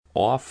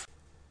off.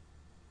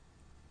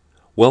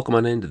 Welcome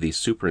on into the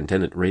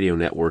Superintendent Radio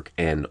Network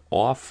and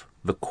Off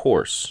the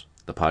Course,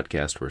 the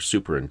podcast where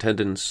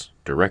superintendents,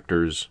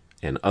 directors,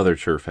 and other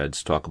turf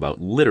heads talk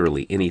about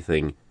literally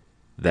anything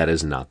that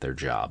is not their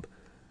job.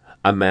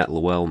 I'm Matt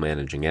Lowell,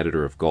 managing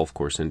editor of Golf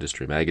Course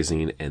Industry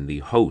Magazine and the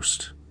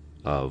host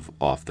of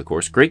Off the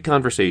Course. Great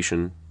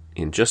conversation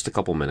in just a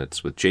couple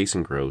minutes with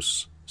Jason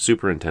Gross,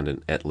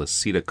 superintendent at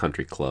Cita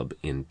Country Club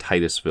in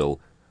Titusville,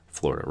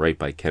 Florida, right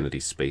by Kennedy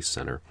Space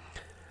Center.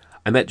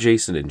 I met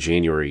Jason in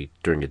January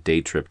during a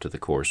day trip to the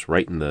course,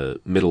 right in the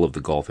middle of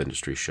the golf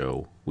industry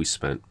show. We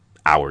spent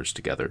hours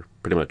together,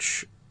 pretty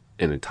much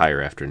an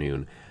entire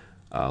afternoon,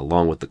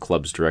 along with the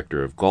club's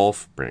director of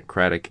golf, Brant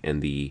Craddock,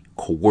 and the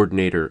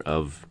coordinator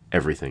of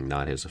everything,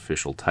 not his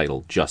official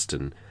title,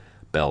 Justin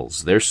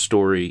Bells. Their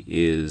story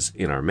is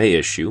in our May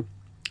issue,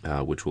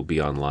 which will be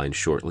online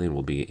shortly and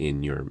will be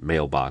in your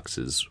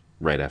mailboxes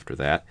right after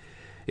that.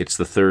 It's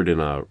the third in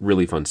a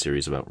really fun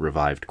series about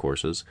revived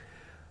courses.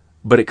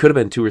 But it could have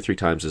been 2 or 3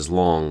 times as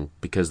long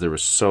because there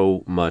was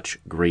so much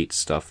great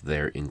stuff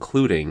there,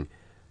 including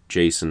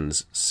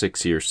Jason's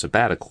 6-year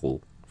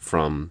sabbatical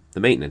from the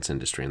maintenance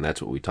industry, and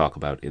that's what we talk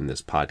about in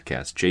this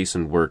podcast.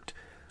 Jason worked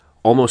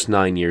almost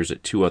 9 years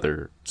at 2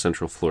 other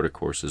Central Florida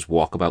courses,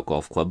 Walkabout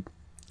Golf Club,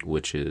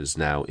 which is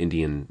now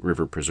Indian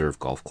River Preserve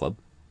Golf Club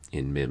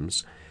in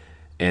Mims,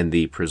 and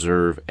the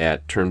Preserve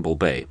at Turnbull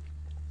Bay,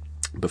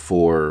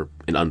 before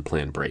an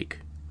unplanned break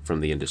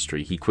from the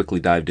industry. He quickly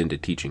dived into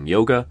teaching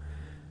yoga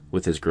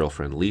with his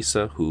girlfriend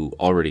Lisa, who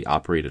already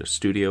operated a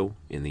studio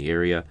in the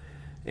area,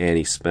 and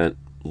he spent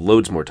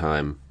loads more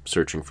time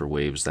searching for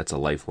waves. That's a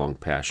lifelong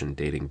passion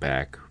dating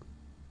back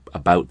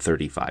about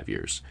 35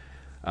 years.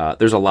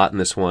 There's a lot in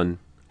this one.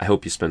 I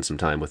hope you spend some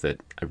time with it.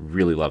 I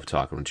really love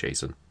talking with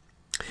Jason.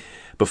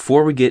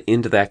 Before we get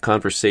into that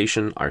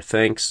conversation, our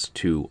thanks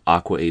to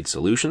AquaAid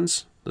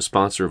Solutions, the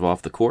sponsor of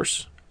Off the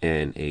Course,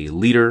 and a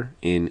leader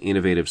in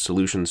innovative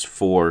solutions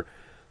for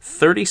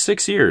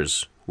 36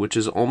 years, which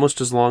is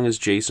almost as long as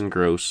Jason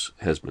Gross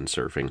has been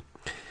surfing.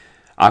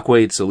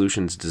 AquaAid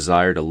Solutions'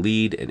 desire to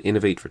lead and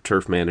innovate for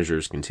turf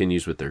managers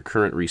continues with their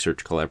current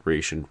research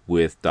collaboration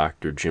with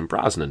Dr. Jim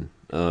Brosnan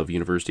of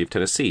University of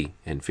Tennessee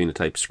and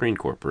Phenotype Screen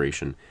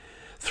Corporation.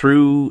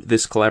 Through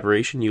this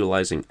collaboration,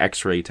 utilizing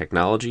X-ray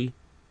technology,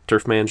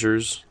 turf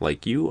managers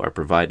like you are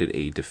provided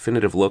a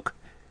definitive look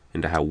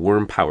into how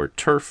worm-powered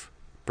turf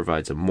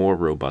provides a more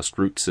robust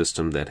root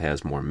system that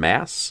has more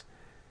mass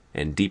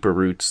and deeper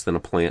roots than a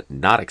plant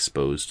not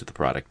exposed to the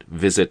product.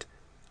 Visit,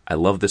 I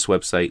love this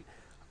website,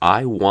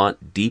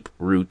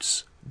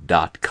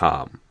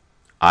 iwantdeeproots.com.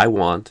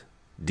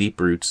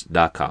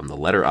 iwantdeeproots.com. The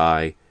letter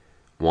I,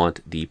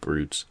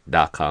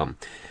 wantdeeproots.com,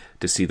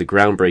 to see the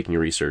groundbreaking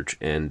research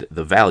and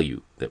the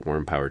value that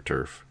worm-powered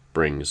turf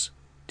brings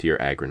to your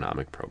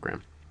agronomic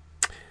program.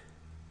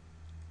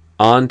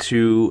 On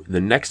to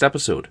the next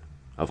episode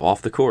of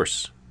Off the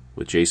Course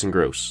with Jason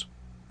Gross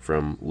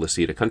from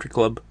Cita Country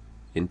Club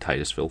in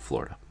Titusville,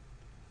 Florida.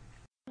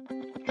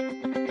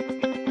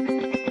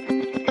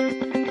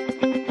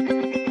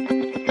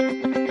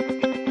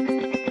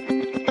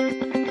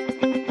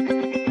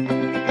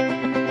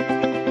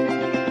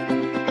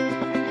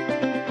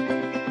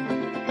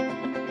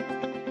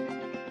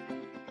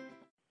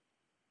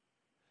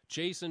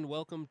 Jason,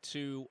 welcome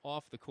to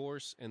Off the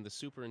Course and the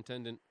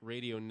Superintendent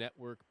Radio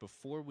Network.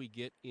 Before we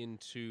get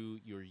into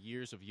your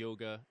years of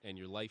yoga and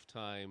your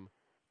lifetime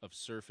of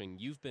surfing,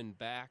 you've been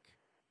back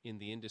in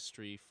the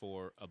industry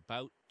for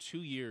about 2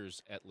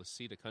 years at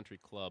Cita Country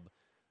Club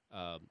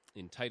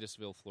in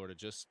Titusville, Florida,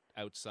 just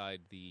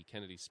outside the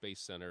Kennedy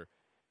Space Center.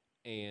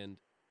 And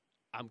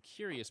I'm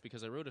curious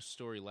because I wrote a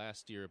story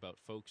last year about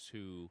folks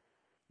who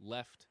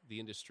left the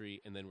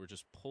industry and then were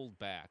just pulled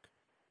back.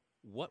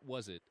 What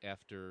was it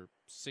after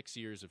 6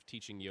 years of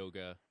teaching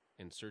yoga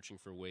and searching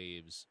for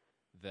waves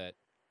that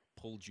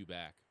pulled you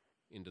back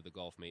into the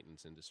golf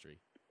maintenance industry?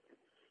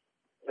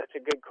 That's a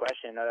good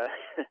question. A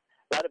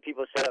lot of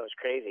people said I was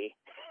crazy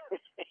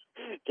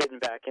getting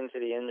back into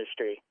the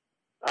industry.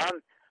 A lot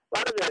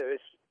of it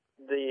was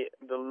the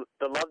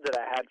love that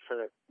I had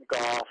for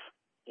golf.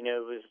 You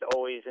know, it was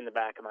always in the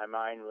back of my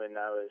mind when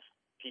I was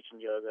teaching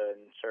yoga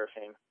and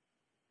surfing.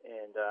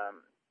 And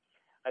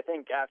I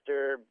think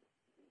after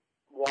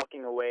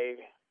walking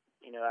away,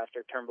 you know,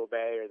 after Turnbull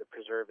Bay or the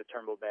Preserve at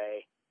Turnbull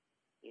Bay,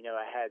 you know,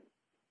 I had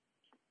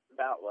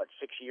about,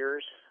 6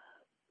 years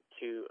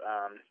to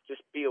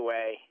just be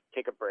away,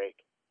 take a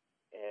break.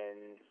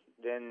 And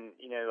then,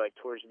 you know, like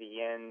towards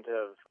the end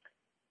of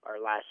our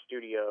last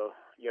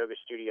yoga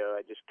studio,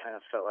 I just kind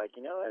of felt like,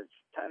 you know, it's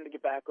time to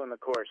get back on the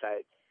course.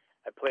 I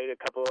played a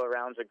couple of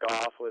rounds of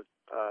golf with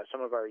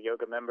some of our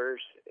yoga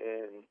members,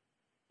 and,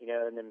 you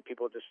know, and then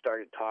people just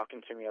started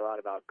talking to me a lot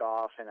about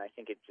golf, and I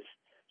think it just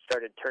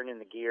started turning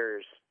the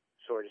gears,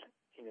 sort of,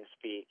 you know,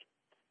 speak.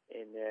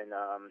 And then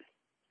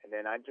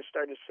I just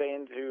started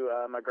saying to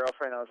my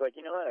girlfriend, I was like,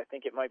 you know what, I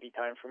think it might be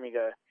time for me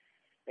to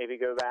maybe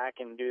go back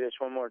and do this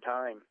one more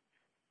time.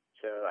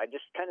 So I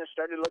just kind of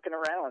started looking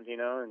around, you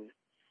know, and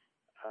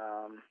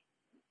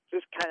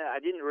just kind of, I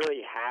didn't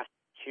really have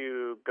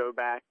to go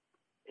back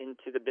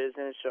into the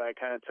business, so I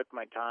kind of took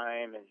my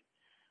time and,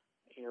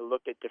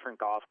 looked at different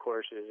golf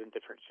courses and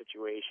different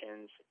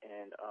situations.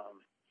 And,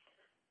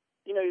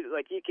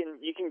 like you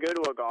can go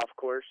to a golf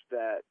course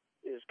that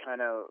is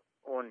kind of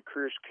on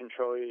cruise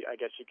control, I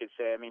guess you could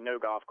say. I mean, no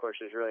golf course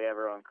is really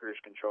ever on cruise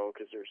control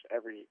because there's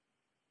every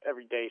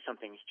day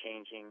something's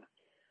changing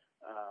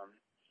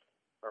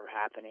or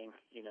happening,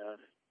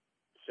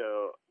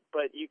 So,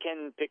 but you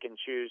can pick and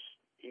choose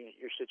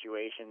your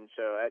situation.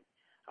 So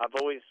I've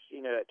always,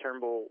 at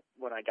Turnbull,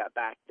 when I got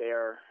back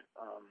there,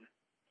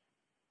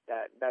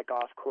 that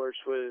golf course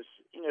was,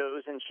 it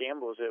was in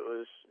shambles. It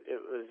was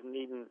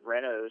needing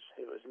renos.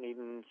 It was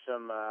needing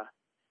some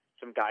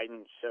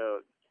guidance. So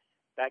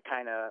that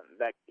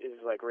is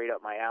like right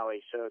up my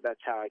alley. So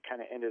that's how I kind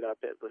of ended up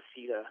at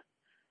Cita.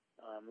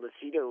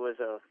 Cita was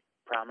a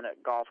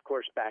prominent golf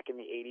course back in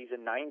the 80s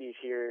and 90s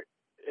here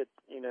at,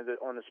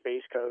 on the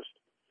Space Coast.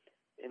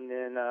 And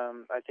then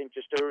I think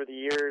just over the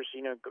years,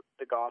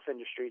 the golf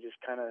industry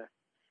just kind of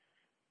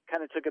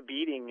took a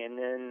beating. And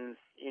then,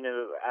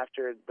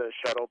 after the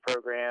shuttle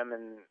program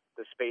and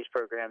the space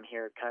program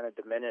here kind of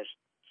diminished,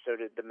 so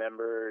did the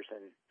members,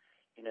 and,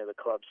 the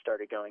club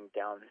started going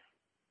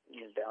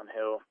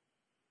downhill.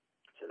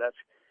 So that's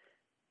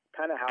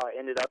kind of how I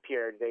ended up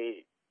here.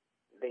 They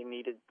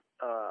needed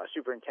a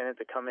superintendent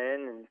to come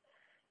in and,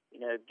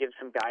 give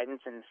some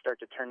guidance and start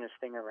to turn this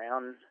thing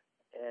around.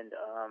 And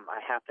I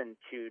happened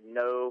to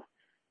know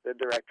the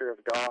director of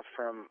golf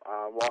from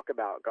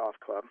Walkabout Golf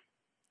Club.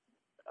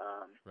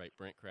 Right,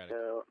 Brant Craddock.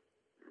 So,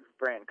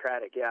 Brant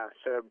Craddock, yeah.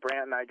 So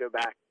Brant and I go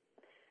back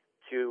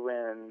to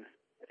when,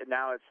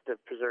 now it's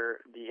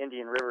the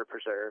Indian River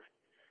Preserve.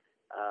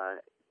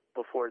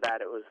 Before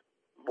that, it was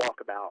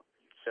Walkabout.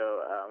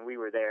 So we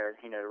were there,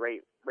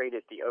 right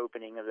at the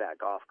opening of that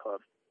golf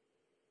club,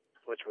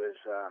 which was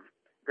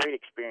great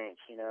experience.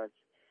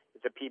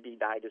 It's a PB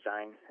die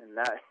design, and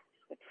that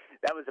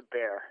was a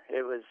bear.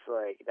 It was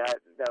like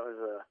that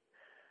was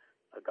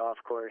a golf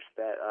course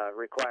that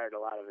required a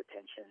lot of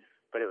attention,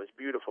 but it was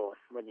beautiful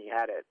when you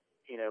had it,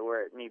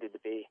 where it needed to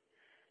be.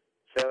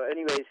 So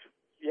anyways,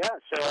 yeah,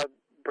 so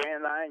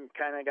Brand and I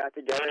kind of got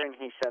together, and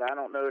he said, I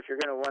don't know if you're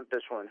going to want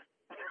this one.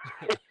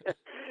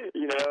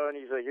 And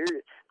he's like,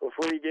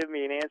 before you give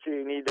me an answer,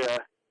 you need to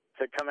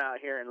come out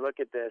here and look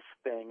at this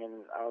thing.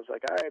 And I was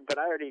like, all right, but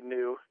I already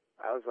knew.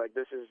 I was like,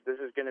 this is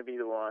going to be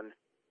the one.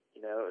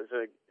 It was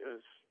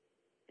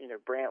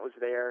Brant was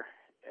there,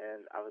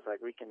 and I was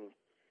like,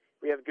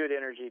 we have good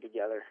energy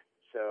together.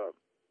 So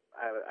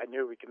I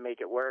knew we could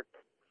make it work.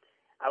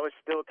 I was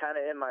still kind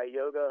of in my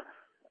yoga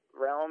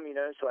realm,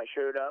 so I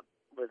showed up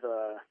with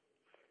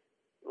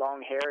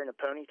long hair and a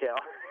ponytail.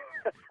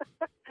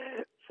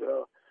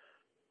 So,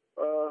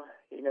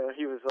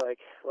 he was like,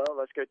 well,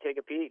 let's go take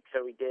a peek.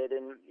 So we did,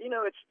 and,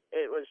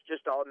 it was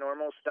just all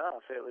normal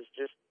stuff. It was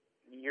just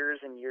years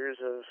and years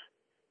of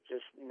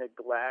just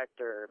neglect,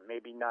 or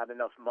maybe not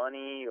enough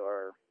money,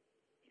 or,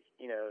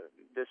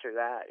 this or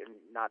that, and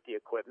not the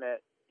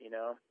equipment,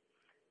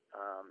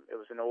 It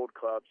was an old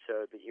club,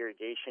 so the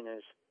irrigation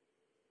is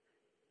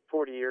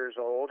 40 years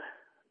old,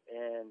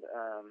 and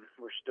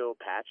we're still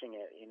patching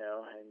it,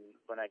 And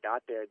when I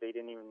got there, they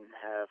didn't even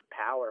have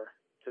power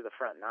to the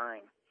front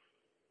nine.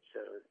 So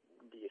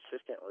the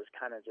assistant was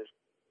kind of just,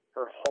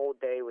 her whole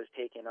day was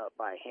taken up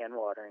by hand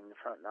watering the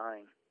front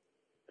nine.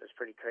 It was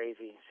pretty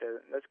crazy.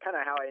 So that's kind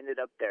of how I ended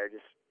up there.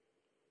 Just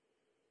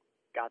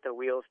got the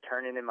wheels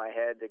turning in my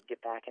head to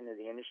get back into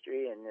the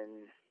industry, and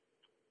then,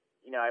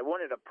 I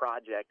wanted a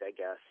project, I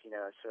guess,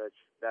 so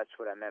that's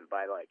what I meant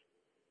by like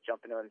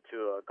jumping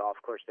onto a golf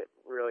course that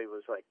really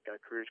was like a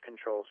cruise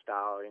control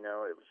style. It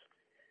was,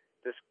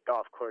 this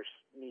golf course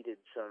needed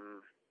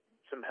some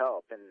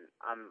help, and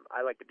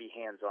I like to be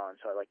hands on,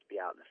 so I like to be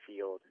out in the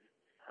field.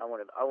 I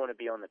want to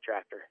be on the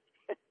tractor,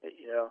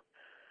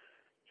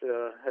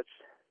 So that's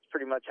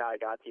pretty much how I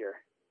got here.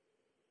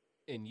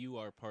 And you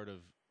are part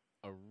of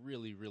a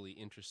really, really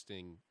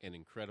interesting and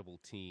incredible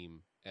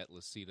team at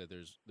Cita.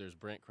 There's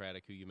Brant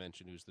Craddock, who you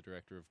mentioned, who's the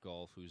director of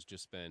golf, who's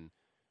just been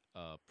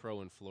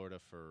pro in Florida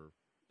for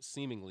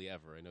seemingly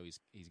ever. I know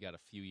he's got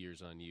a few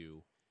years on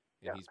you,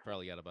 and he's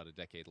probably got about a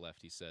decade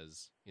left, he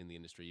says, in the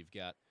industry. You've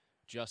got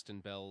Justin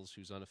Bells,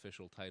 whose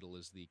unofficial title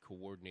is the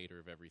coordinator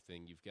of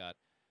everything. You've got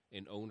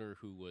an owner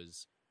who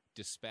was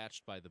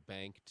dispatched by the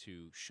bank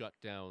to shut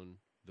down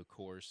the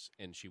course,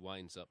 and she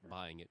winds up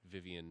buying it,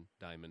 Vivian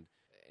Diamond,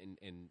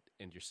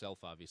 and yourself,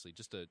 obviously.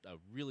 Just a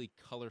really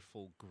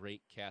colorful,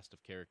 great cast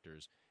of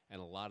characters,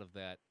 and a lot of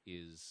that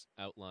is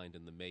outlined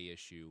in the May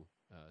issue,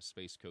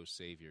 Space Coast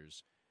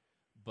Saviors.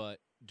 But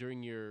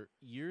during your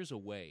years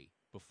away,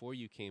 before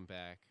you came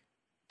back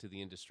to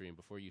the industry and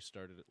before you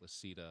started at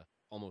Cita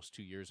almost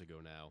 2 years ago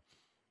now,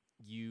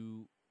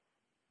 you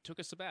took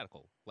a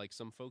sabbatical, like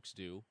some folks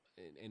do,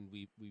 and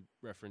we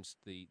referenced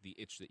the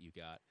itch that you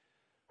got.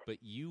 But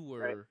you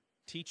were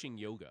teaching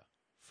yoga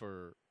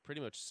for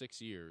pretty much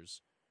 6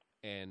 years,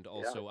 and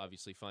also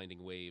obviously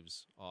finding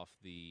waves off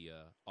the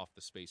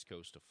Space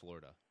Coast of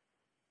Florida.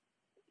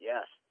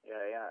 Yes,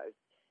 yeah.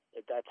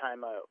 At that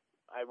time,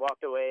 I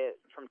walked away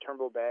from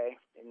Turnbull Bay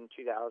in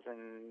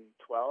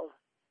 2012,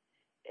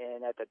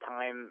 and at the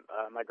time,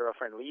 my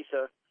girlfriend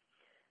Lisa,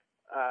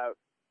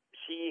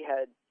 she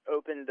had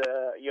opened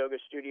a yoga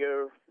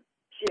studio.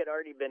 She had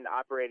already been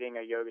operating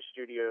a yoga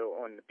studio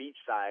on the beach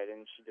side,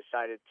 and she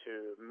decided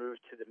to move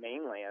to the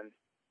mainland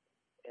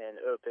and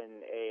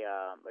open a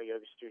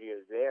yoga studio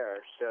there.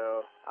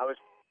 So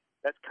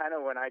that's kind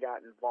of when I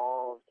got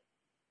involved,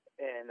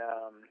 and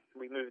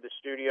we moved the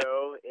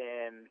studio.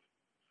 And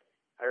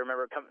I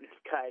remember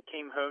I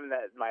came home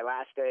my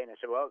last day, and I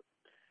said, "Well,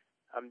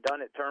 I'm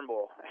done at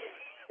Turnbull."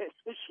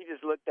 She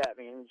just looked at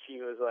me and she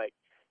was like,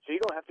 "So you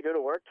don't have to go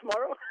to work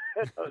tomorrow?"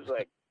 And I was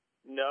like,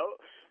 "No."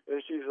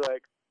 And she's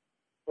like,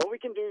 "Well, we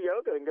can do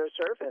yoga and go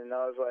surfing." And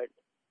I was like,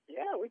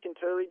 "Yeah, we can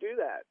totally do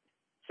that."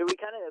 So we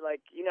kind of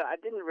I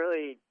didn't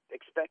really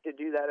expect to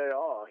do that at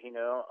all,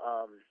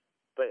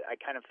 but I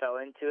kind of fell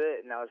into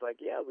it, and I was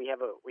like, "Yeah, we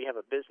have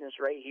a business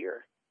right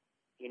here,"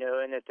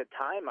 And at the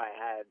time, I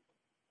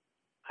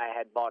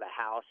had bought a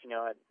house,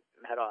 I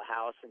had a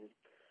house and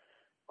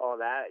all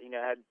that,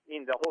 had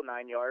the whole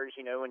 9 yards,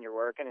 when you're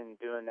working and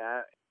doing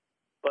that.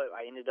 But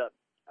I ended up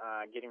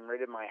getting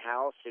rid of my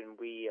house, and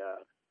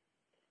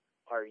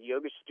our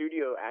yoga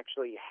studio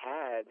actually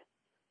had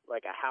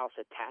like a house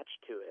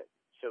attached to it.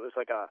 So it was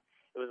like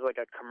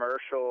a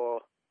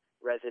commercial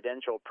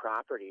residential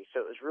property. So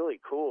it was really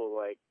cool.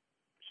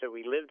 So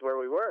we lived where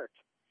we worked,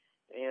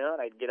 and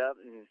I'd get up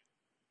and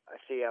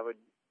I would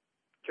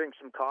drink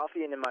some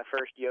coffee, and then my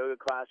first yoga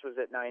class was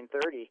at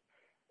 9:30.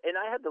 And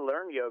I had to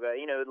learn yoga,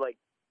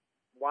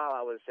 while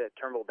I was at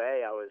Turnbull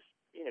Bay, I was,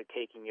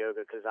 taking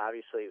yoga because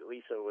obviously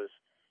Lisa was,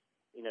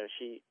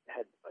 she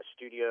had a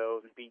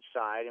studio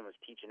beachside and was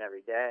teaching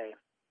every day.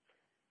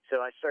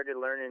 So I started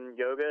learning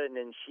yoga, and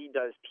then she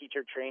does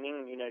teacher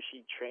training.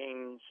 She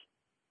trains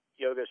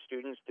yoga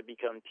students to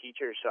become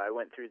teachers. So I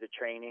went through the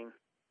training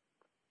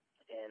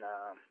and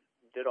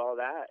did all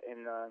that.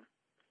 And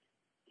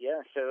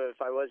so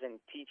if I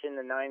wasn't teaching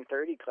the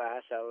 9:30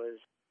 class, I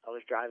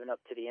was driving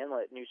up to the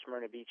inlet, New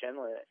Smyrna Beach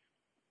Inlet,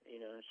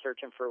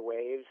 searching for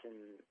waves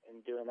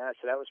and doing that.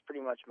 So that was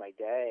pretty much my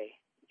day.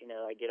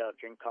 I get up,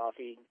 drink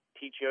coffee,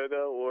 teach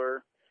yoga,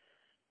 or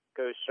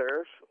go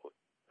surf.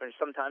 Or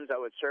sometimes I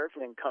would surf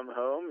and then come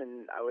home,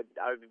 and I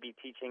would be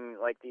teaching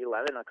like the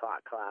 11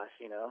 o'clock class.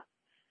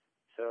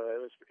 So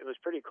it was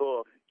pretty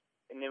cool.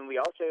 And then we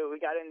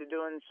got into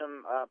doing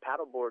some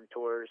paddleboard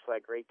tours,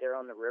 like right there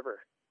on the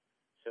river.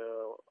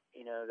 So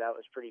that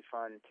was pretty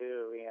fun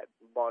too. We had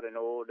bought an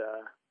old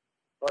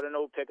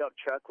pickup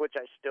truck, which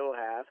I still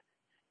have.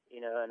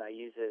 And I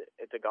use it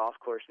at the golf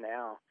course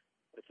now,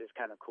 which is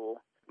kind of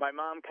cool. My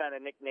mom kind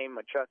of nicknamed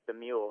my truck the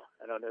Mule.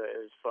 I don't know, it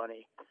was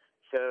funny.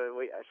 So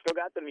I still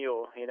got the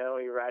Mule. We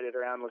ride it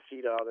around La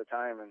Cita all the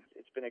time, and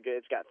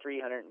it's got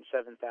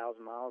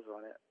 307,000 miles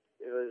on it.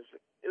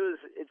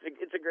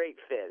 It's a great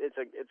fit.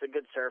 It's a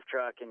good surf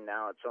truck, and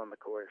now it's on the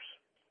course.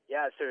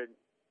 Yeah, so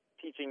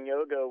teaching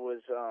yoga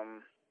was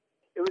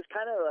it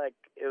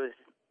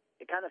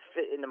kind of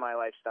fit into my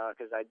lifestyle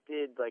because I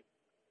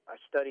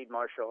studied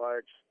martial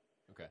arts.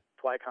 Okay.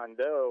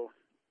 Taekwondo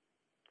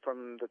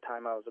from the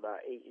time I was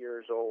about 8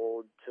 years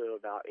old to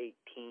about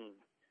 18.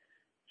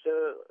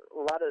 So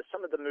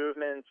some of the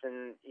movements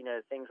and,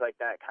 things like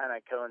that kind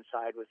of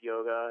coincide with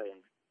yoga,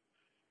 and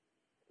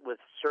with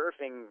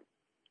surfing,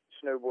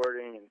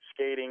 snowboarding and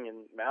skating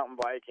and mountain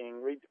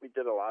biking. We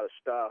did a lot of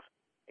stuff.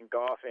 And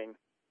golfing,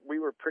 we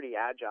were pretty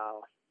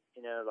agile,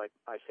 like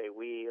I say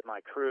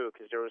my crew,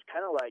 because there was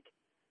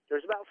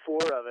about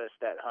 4 of us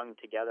that hung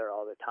together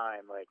all the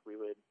time. Like we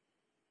would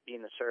be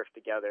in the surf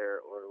together,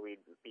 or we'd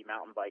be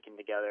mountain biking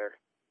together,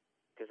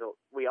 because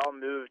we all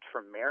moved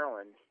from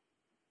Maryland.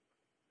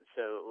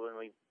 So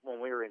when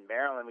we were in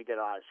Maryland, we did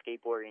a lot of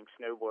skateboarding,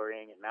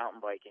 snowboarding, and mountain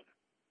biking.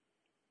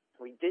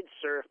 We did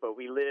surf, but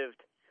we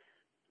lived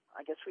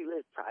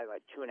probably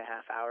like 2.5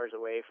 hours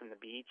away from the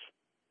beach.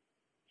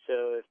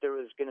 So if there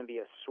was going to be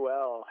a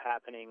swell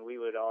happening, we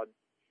would all,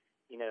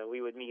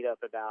 we would meet up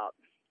about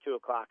 2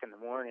 o'clock in the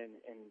morning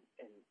and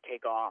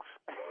take off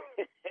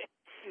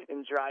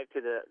and drive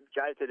to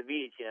the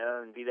beach,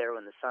 and be there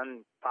when the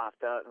sun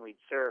popped up, and we'd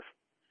surf.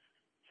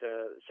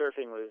 So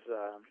surfing was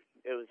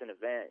it was an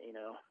event,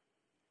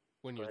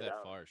 When you're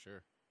that far,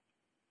 sure.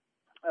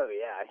 Oh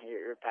yeah,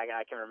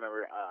 I can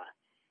remember.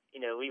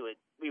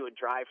 We would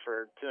drive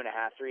for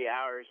 2.5, 3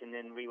 hours, and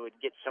then we would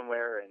get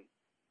somewhere and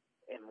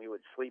we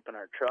would sleep in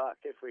our truck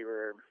if we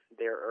were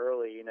there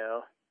early,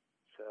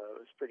 So it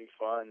was pretty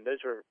fun.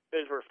 Those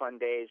were fun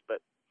days,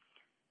 but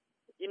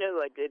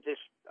it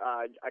just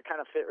I kind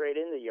of fit right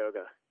into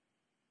yoga.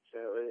 So,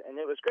 and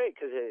it was great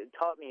because it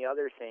taught me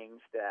other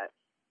things that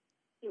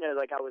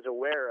I was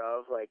aware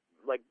of, like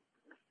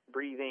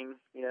breathing,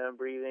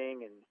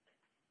 breathing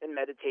and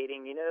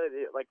meditating.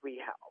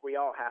 We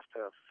all have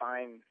to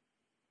find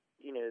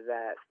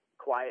that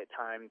quiet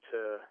time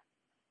to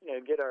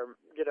get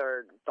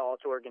our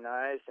thoughts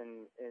organized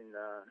and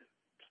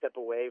step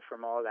away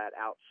from all that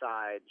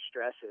outside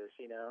stresses.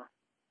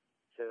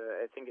 So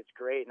I think it's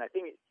great, and I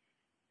think.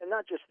 And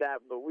not just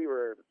that, but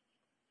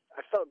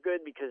I felt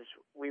good because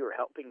we were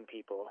helping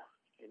people,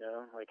 you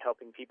know, like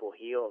helping people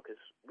heal, because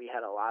we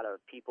had a lot of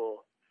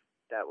people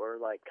that were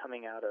like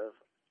coming out of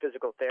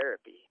physical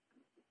therapy,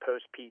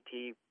 post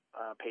PT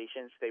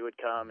patients. They would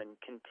come and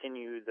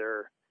continue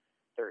their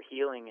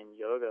healing in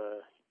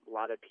yoga. A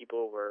lot of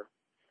people were,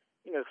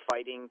 you know,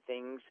 fighting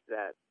things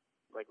that,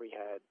 like, we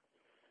had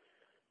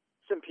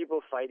some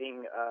people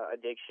fighting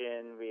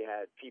addiction. We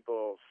had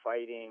people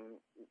fighting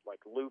like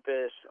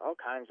lupus, all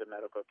kinds of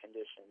medical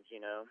conditions, you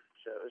know.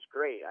 So it was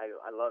great.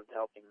 I loved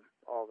helping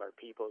all of our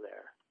people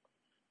there.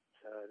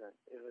 So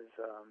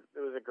it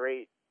was a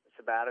great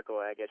sabbatical,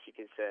 I guess you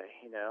could say.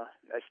 You know,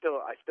 I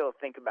still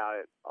think about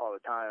it all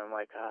the time. I'm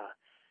like,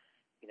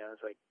 you know,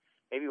 it's like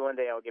maybe one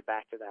day I'll get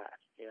back to that.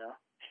 You know.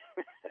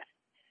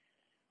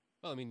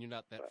 Well, I mean, you're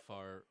not that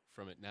far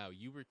from it now.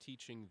 You were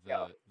teaching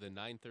the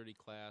 9:30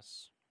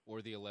 class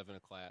or the 11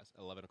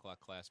 o'clock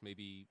class,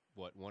 maybe,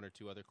 what, one or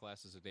two other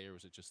classes a day, or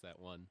was it just that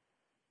one?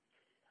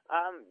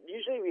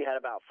 Usually we had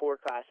about 4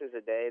 classes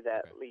a day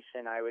that Lisa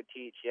and I would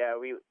teach. Yeah,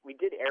 we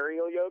did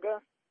aerial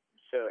yoga.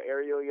 So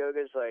aerial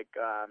yoga is like,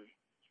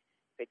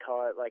 they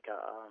call it like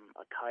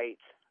a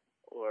kite,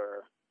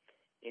 or,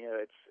 you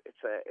know,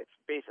 it's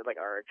basically like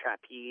our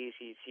trapeze.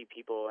 You see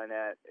people in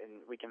that,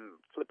 and we can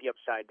flip you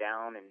upside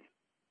down, and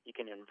you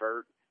can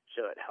invert,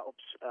 so it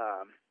helps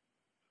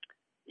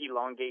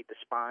elongate the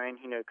spine,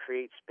 you know,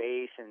 create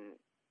space, and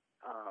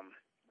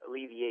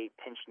alleviate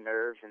pinched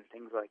nerves and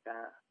things like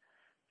that.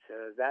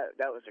 So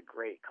that was a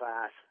great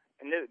class.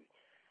 And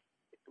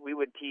we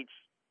would teach,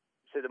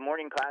 so the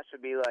morning class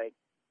would be like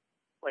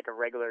a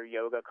regular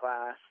yoga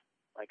class,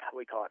 like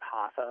we call it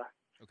hatha.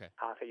 Okay.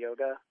 Hatha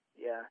yoga.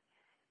 Yeah.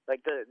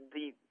 Like the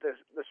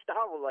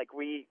style, like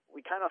we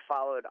kind of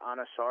followed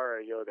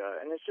Anusara yoga,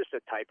 and it's just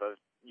a type of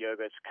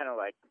yoga. It's kind of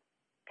like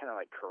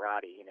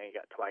karate, you know, you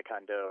got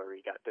taekwondo, or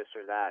you got this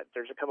or that.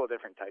 There's a couple of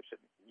different types of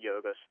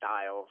yoga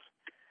styles,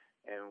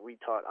 and we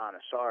taught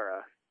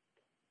Anusara.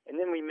 And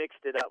then we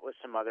mixed it up with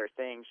some other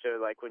things. So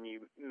like when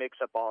you mix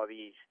up all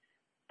these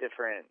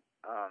different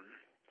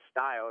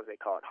styles, they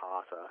call it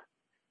hatha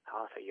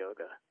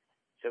yoga.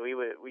 So we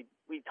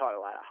taught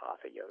a lot of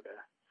hatha yoga.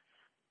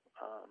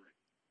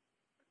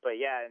 But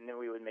yeah, and then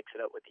we would mix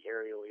it up with the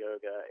aerial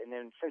yoga. And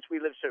then since we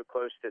live so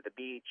close to the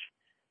beach,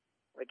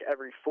 like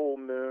every full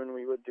moon,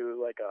 we would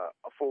do like a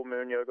full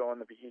moon yoga on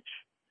the beach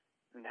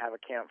and have a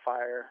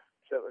campfire.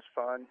 So it was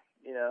fun,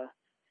 you know.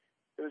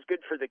 It was good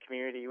for the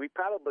community. We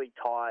probably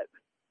taught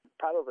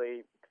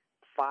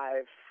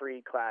 5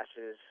 free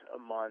classes a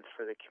month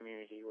for the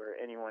community where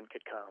anyone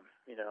could come,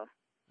 you know.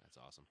 That's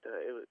awesome. So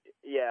it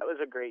was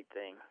a great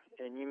thing.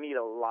 And you meet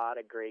a lot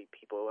of great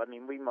people. I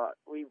mean, we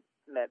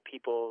met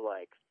people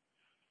like,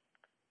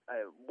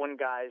 one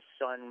guy's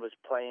son was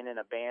playing in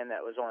a band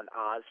that was on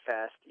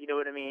Ozfest, you know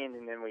what I mean?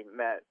 And then we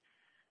met,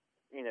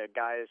 you know,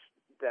 guys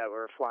that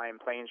were flying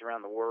planes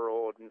around the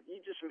world,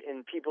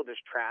 and people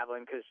just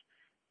traveling, because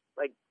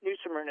like New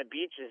Smyrna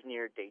Beach is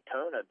near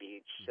Daytona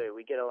Beach, so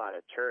we get a lot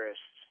of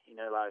tourists, you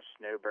know, a lot of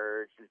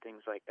snowbirds and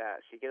things like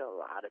that. So you get a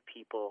lot of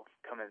people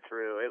coming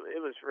through.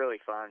 It was really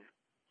fun.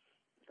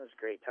 It was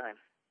a great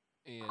time.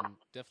 And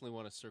definitely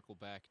want to circle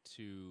back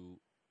to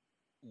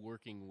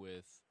working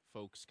with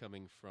folks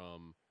coming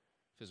from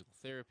physical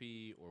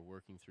therapy or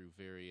working through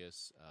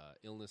various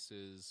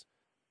illnesses.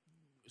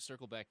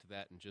 Circle back to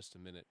that in just a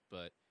minute.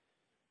 But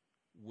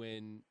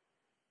when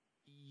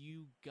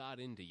you got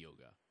into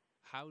yoga,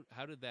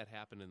 how did that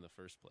happen in the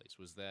first place?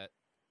 Was that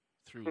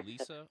through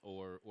Lisa,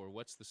 or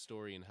what's the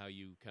story and how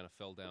you kind of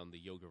fell down the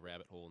yoga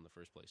rabbit hole in the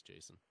first place,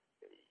 Jason?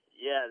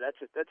 Yeah,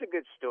 that's a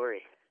good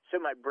story. So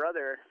my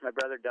brother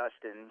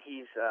Dustin,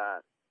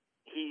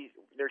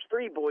 there's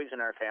 3 boys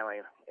in our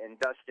family, and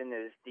Dustin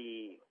is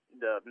the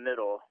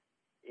middle,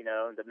 you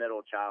know, the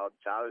middle child.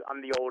 So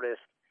I'm the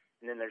oldest,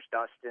 and then there's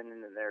Dustin,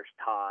 and then there's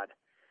Todd.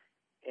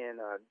 And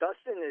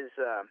Dustin is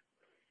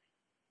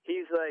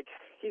he's like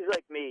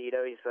me, you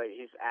know.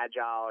 He's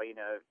agile, you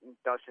know.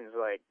 Dustin's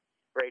like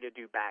ready to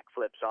do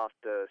backflips off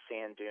the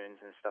sand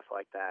dunes and stuff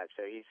like that.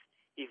 So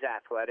he's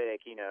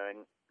athletic, you know,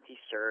 and he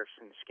surfs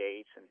and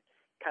skates, and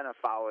kind of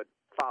followed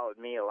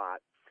me a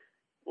lot.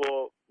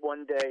 Well,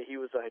 one day he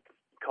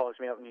calls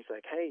me up, and he's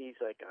like, hey,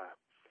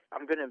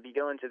 I'm going to be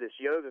going to this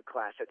yoga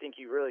class. I think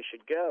you really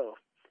should go.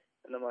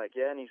 And I'm like,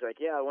 yeah. And he's like,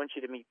 yeah, I want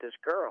you to meet this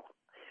girl,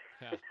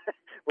 Yeah.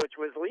 which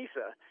was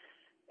Lisa.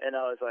 And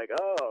I was like,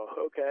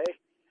 oh, okay.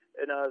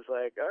 And I was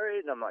like, all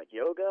right. And I'm like,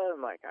 yoga?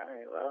 I'm like, all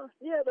right, well,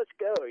 yeah, let's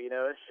go, you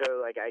know. So,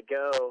 like, I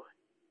go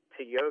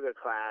to yoga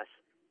class,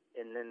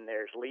 and then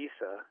there's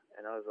Lisa.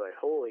 And I was like,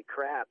 holy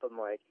crap. I'm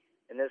like,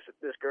 and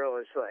this girl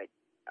is like,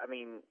 I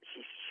mean,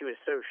 she was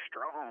so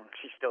strong.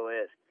 She still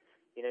is.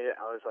 You know,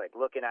 I was like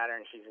looking at her,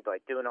 and she's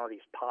like doing all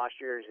these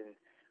postures, and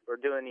we're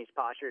doing these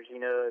postures, you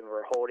know, and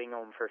we're holding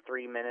them for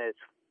 3 minutes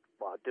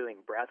while doing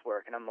breath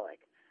work. And I'm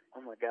like,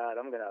 oh my God,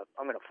 I'm gonna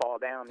fall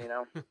down, you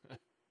know.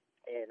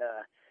 And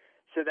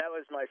so that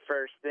was my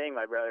first thing.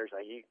 My brother's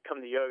like, you come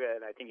to yoga,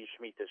 and I think you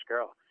should meet this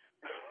girl.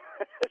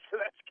 So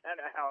that's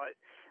kind of how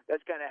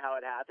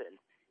it happened.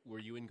 Were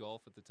you in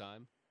golf at the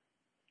time?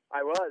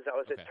 I was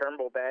Okay. at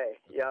Turnbull Bay.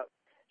 Okay. Yep.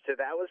 So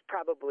that was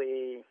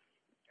probably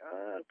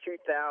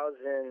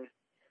 2000,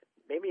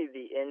 maybe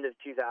the end of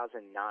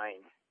 2009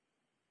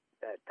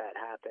 that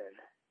happened,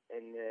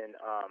 and then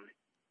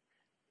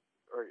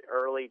or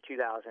early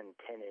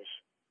 2010ish,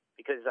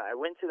 because I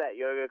went to that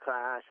yoga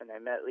class and I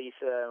met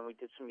Lisa and we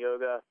did some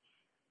yoga,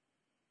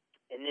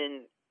 and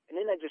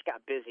then I just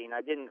got busy and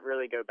I didn't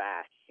really go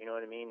back. You know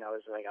what I mean? I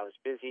was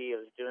busy.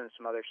 I was doing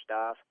some other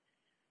stuff,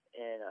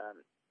 and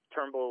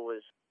Turnbull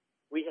was.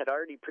 We had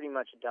already pretty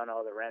much done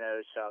all the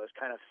renos, so I was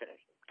kind of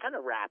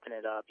wrapping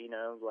it up. You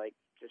know, like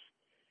just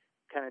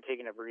kind of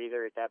taking a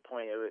breather at that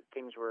point.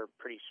 Things were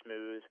pretty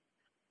smooth.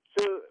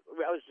 So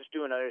I was just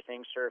doing other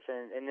things,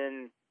 surfing, and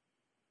then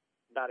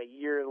about a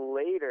year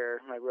later,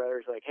 my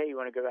brother's like, "Hey, you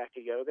want to go back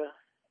to yoga?"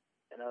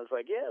 And I was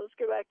like, "Yeah, let's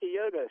go back to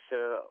yoga."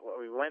 So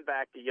we went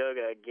back to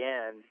yoga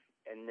again,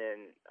 and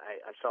then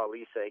I saw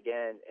Lisa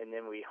again, and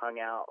then we hung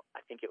out.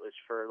 I think it was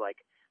for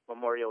like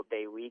Memorial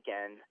Day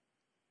weekend,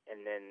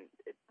 and then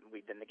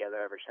we've been together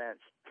ever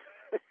since.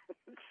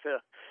 So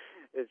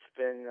it's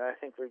been, I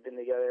think we've been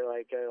together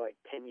like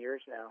 10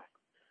 years now.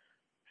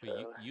 But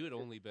So, you had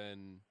only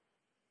been,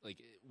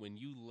 like, when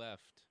you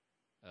left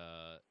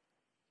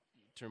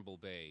Turnbull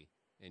Bay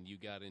and you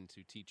got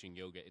into teaching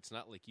yoga, it's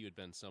not like you had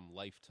been some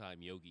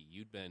lifetime yogi.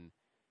 You'd been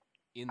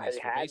in this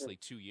for basically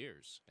 2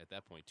 years at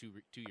that point, 2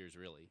 years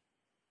really.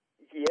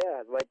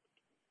 Yeah, like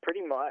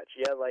pretty much.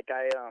 Yeah, like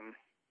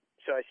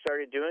so I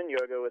started doing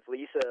yoga with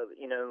Lisa,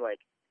 you know, like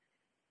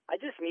I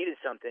just needed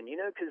something, you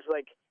know, because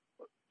like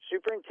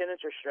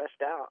superintendents are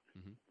stressed out.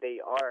 Mm-hmm. They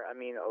are. I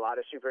mean, a lot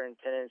of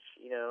superintendents,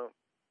 you know,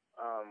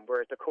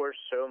 we're at the course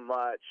so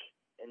much,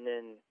 and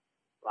then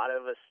a lot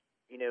of us,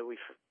 you know, we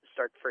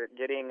start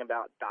forgetting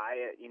about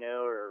diet, you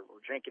know, or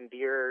drinking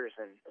beers,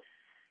 and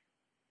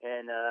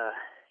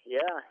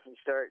yeah, you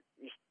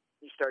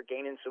start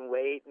gaining some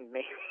weight and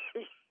maybe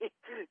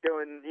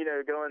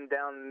going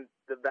down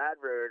the bad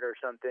road or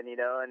something, you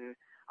know. And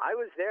I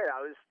was there.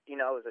 I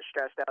was a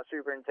stressed out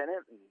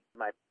superintendent, and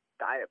my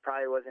diet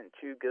probably wasn't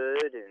too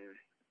good, and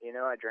you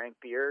know, I drank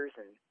beers,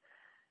 and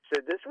so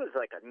this was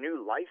like a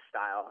new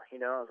lifestyle, you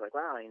know. I was like,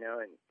 wow, you know.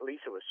 And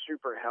Lisa was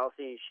super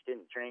healthy. She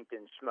didn't drink,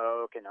 didn't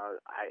smoke, and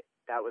I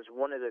that was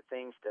one of the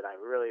things that I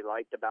really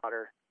liked about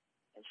her.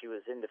 And she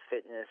was into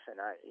fitness, and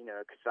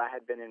because I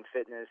had been in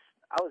fitness.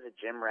 I was a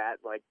gym rat,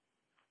 like,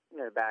 you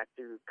know, back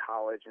through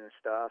college and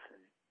stuff,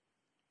 and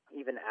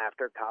even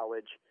after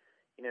college,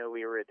 you know,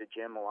 we were at the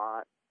gym a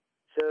lot.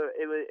 So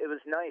it was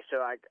nice.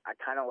 So I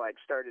kind of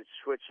like started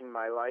switching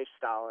my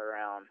lifestyle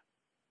around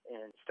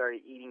and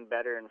started eating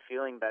better and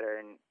feeling better.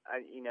 And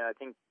I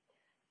think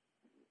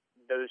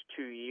those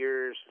 2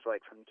 years,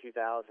 like from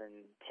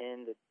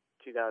 2010 to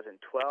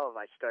 2012,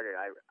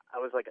 I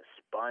was like a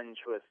sponge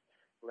with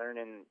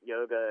learning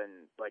yoga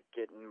and like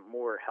getting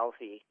more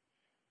healthy.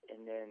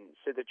 And then,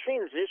 so the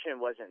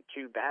transition wasn't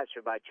too bad.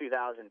 So by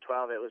 2012,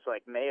 it was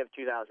like May of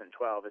 2012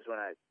 is when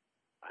I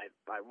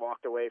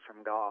walked away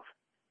from golf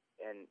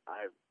and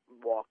I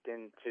walked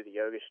into the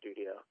yoga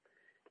studio,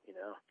 you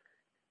know.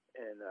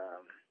 And,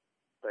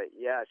 but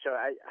yeah, so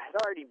I had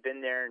already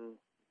been there and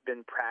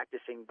been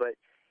practicing, but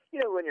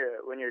you know, when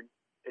you're,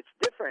 it's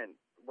different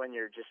when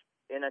you're just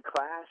in a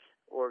class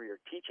or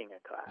you're teaching a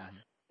class.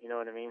 Mm-hmm. You know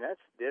what I mean?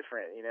 That's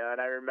different, you know. And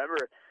I remember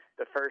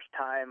the first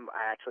time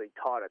I actually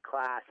taught a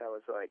class, I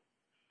was like,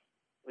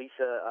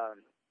 Lisa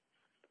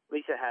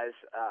has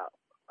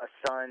a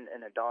son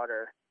and a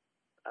daughter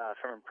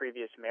from a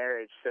previous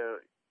marriage.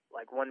 So,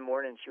 like one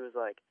morning, she was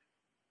like,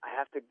 I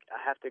have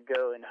to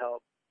go and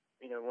help,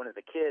 you know, one of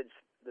the kids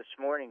this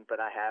morning, but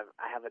I have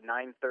a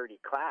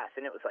 9:30 class,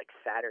 and it was like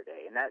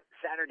Saturday, and that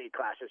Saturday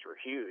classes were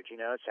huge, you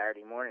know,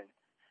 Saturday morning.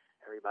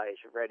 Everybody's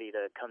ready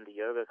to come to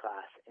yoga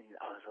class. And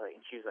I was like,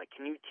 and she was like,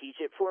 can you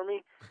teach it for me?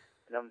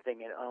 And I'm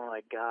thinking, oh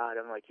my God.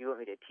 I'm like, you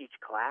want me to teach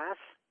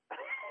class?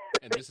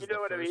 And this is you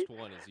know the first I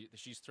mean? one.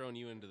 She's thrown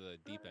you into the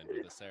deep end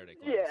with a Saturday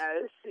class.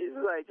 Yeah, she's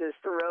like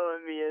just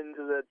throwing me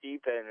into the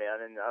deep end,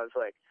 man. And I was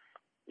like,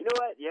 you know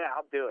what? Yeah,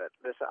 I'll do it.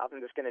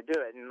 I'm just going to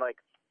do it. And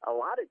like a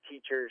lot of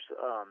teachers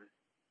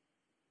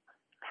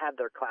have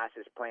their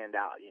classes planned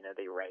out. You know,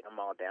 they write them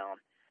all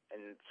down.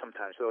 And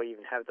sometimes they'll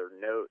even have their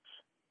notes,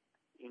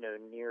 you know,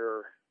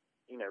 near,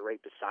 you know, right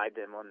beside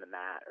them on the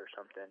mat or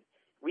something.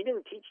 We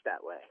didn't teach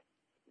that way.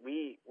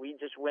 We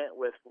just went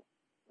with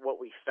what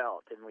we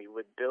felt, and we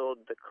would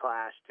build the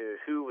class to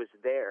who was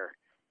there,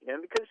 you know,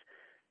 because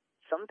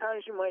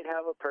sometimes you might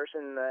have a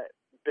person that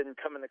been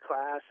coming to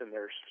class and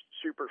they're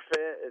super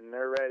fit and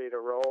they're ready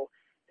to roll,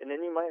 and then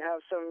you might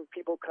have some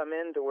people come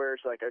in to where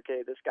it's like,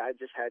 okay, this guy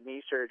just had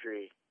knee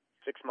surgery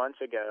 6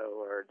 months ago,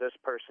 or this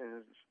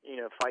person's, you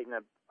know, fighting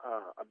a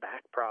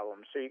back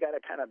problem. So you got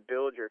to kind of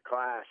build your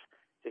class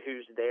to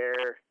who's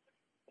there,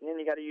 and then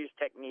you got to use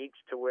techniques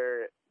to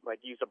where, like,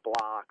 use a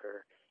block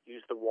or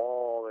use the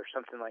wall or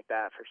something like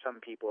that for some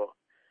people.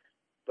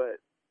 But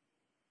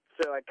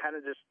so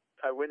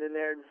I went in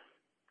there,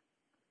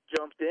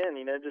 jumped in,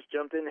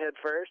 head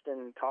first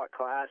and taught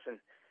class. And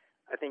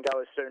I think I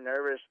was so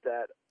nervous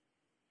that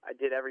I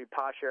did every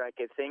posture I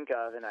could think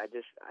of, and I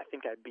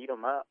think I beat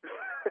them up.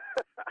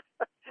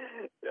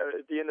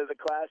 At the end of the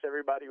class,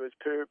 everybody was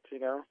pooped,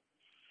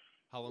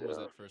 How long was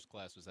that first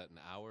class? Was that an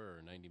hour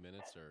or 90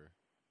 minutes or?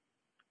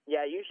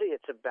 Yeah, usually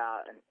it's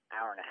about an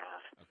hour and a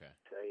half. Okay.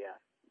 So yeah,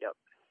 yep.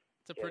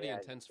 It's a pretty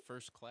intense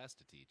first class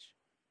to teach.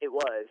 It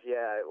was,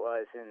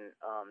 and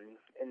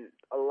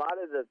a lot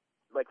of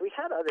we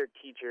had other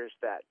teachers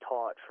that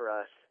taught for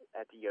us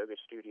at the yoga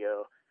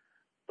studio,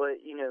 but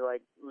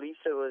like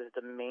Lisa was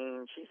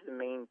she's the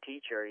main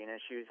teacher,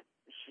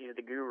 she's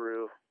the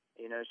guru,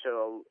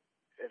 so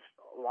if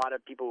a lot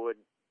of people would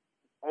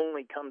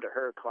only come to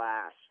her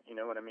class, you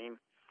know what I mean?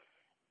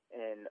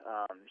 And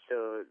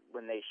so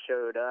when they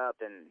showed up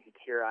and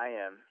here I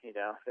am,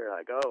 they're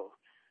like, "Oh,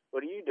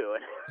 what are you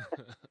doing?"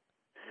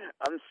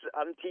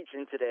 I'm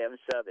teaching today. I'm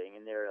subbing,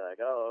 and they were like,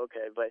 "Oh,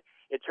 okay." But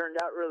it turned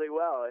out really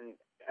well, and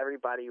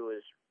everybody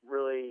was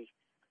really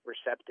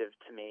receptive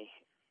to me.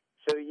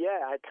 So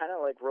yeah, I kind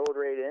of like rolled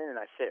right in, and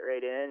I fit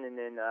right in, and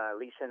then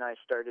Lisa and I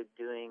started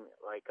doing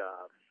like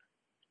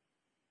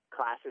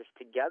classes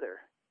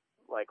together,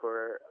 like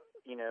where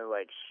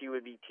like she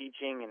would be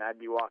teaching, and I'd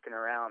be walking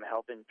around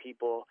helping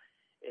people,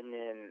 and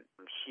then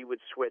she would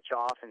switch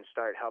off and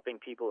start helping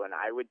people, and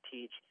I would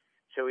teach.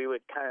 So we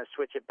would kind of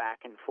switch it back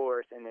and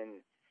forth, and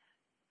then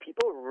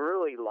people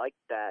really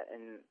liked that,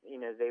 and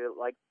they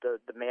liked the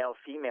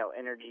male-female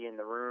energy in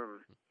the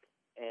room,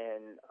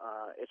 and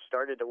it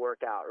started to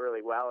work out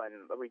really well,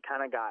 and we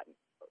kind of got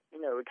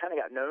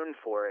known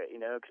for it,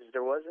 because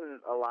there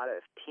wasn't a lot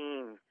of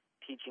team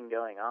teaching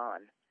going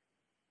on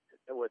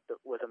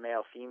with a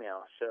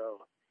male-female,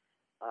 so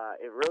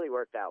it really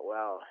worked out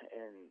well,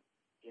 and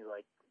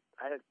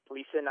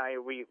Lisa and I,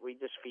 we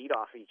just feed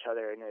off each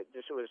other, and it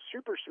just was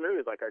super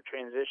smooth. Like our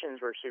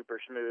transitions were super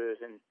smooth,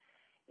 and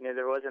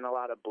there wasn't a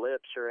lot of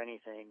blips or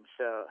anything,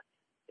 so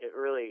it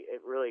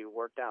really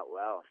worked out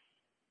well.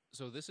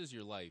 So this is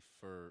your life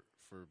for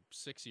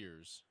 6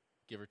 years,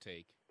 give or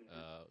take,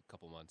 a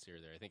couple months here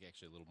or there. I think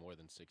actually a little more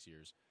than 6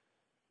 years.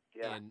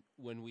 Yeah. And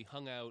when we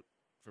hung out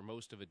for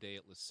most of a day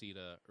at La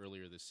Cita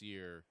earlier this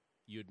year,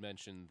 you had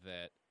mentioned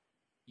that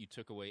you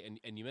took away,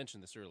 and you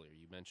mentioned this earlier,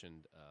 you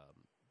mentioned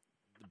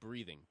the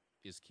breathing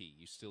is key.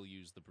 You still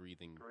use the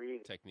breathing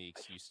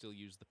techniques. You still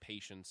use the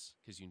patience,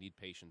 because you need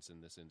patience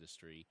in this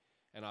industry,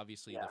 and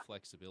obviously the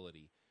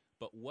flexibility.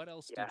 But what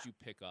else did you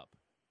pick up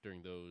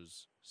during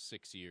those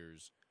 6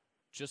 years,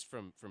 just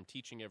from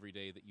teaching every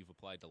day, that you've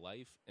applied to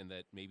life, and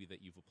that maybe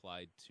that you've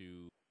applied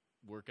to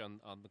work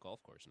on the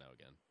golf course now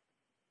again?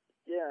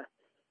 Yeah.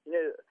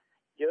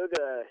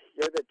 Yoga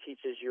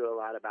teaches you a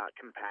lot about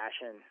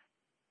compassion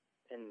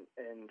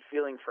and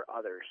feeling for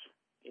others,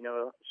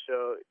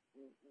 so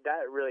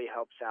that really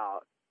helps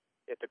out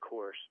at the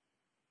course.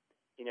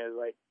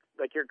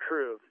 Like your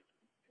crew,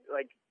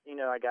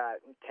 I got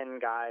 10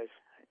 guys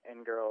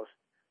and girls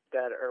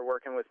that are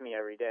working with me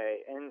every day,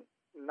 and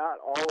not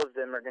all of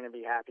them are going to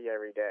be happy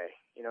every day,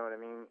 you know what I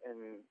mean?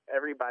 And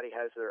everybody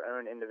has their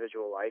own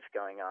individual life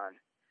going on.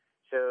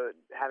 So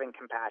having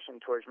compassion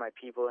towards my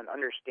people and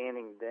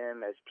understanding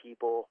them as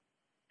people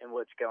and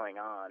what's going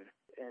on,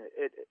 and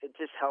it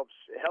just helps.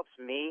 It helps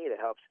me. It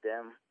helps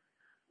them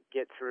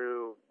get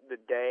through the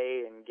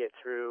day and get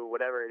through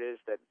whatever it is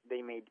that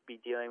they may be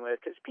dealing with.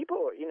 Because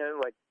people,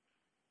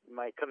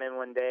 might come in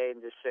one day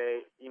and just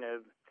say,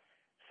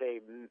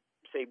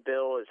 say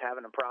Bill is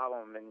having a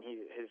problem and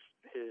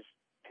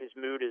his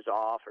mood is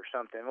off or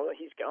something. Well,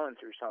 he's going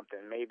through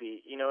something,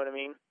 maybe. You know what I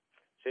mean?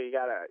 So you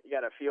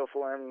gotta feel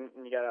for him,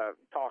 and you gotta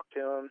talk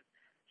to him.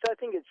 So I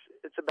think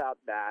it's about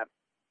that.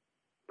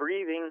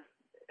 Breathing.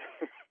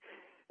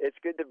 It's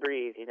good to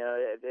breathe.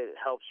 It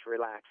helps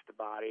relax the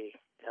body.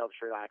 It helps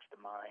relax the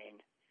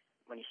mind.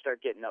 When you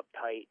start getting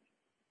uptight,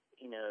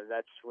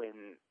 that's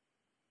when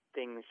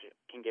things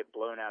can get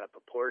blown out of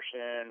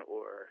proportion,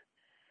 or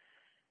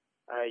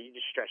you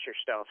just stress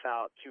yourself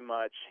out too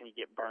much and you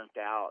get burnt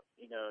out.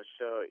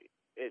 So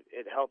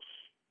it helps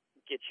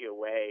get you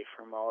away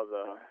from all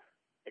the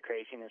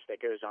craziness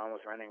that goes on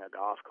with running a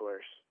golf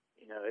course.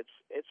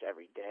 It's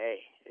every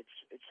day.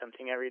 It's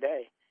something every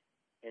day.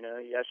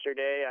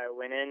 Yesterday I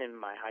went in and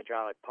my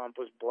hydraulic pump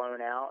was blown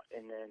out,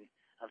 and then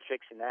I'm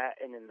fixing that,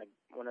 and then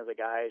one of the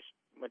guys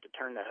went to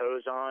turn the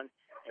hose on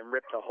and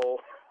ripped the whole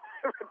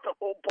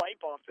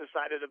pipe off the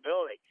side of the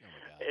building. Oh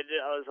my God. And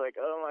I was like,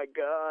 oh my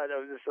God. I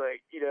was just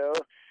like,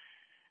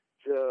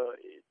 so,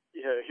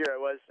 here I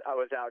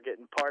was out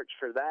getting parts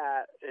for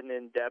that, and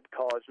then Deb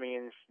calls me,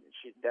 and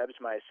Deb's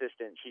my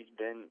assistant. She's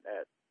been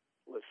at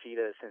La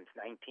Cita since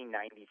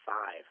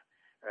 1995,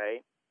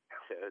 right?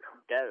 So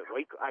Deb,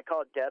 I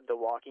call Deb the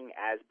walking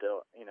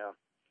as-built,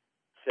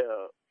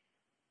 So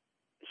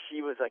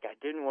she was like, I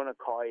didn't want to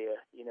call you,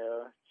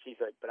 She's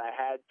like, but I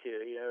had to,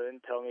 and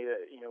tell me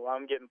that, while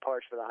I'm getting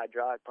parts for the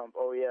hydraulic pump,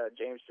 oh yeah,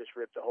 James just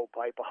ripped the whole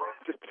pipe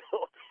off the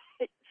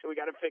building, so we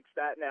got to fix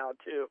that now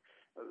too.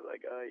 I was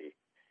like, oh, you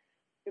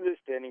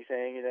list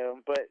anything,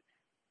 But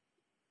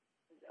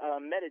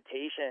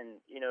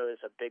meditation,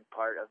 is a big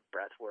part of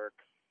breath work.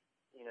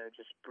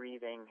 Just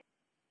breathing.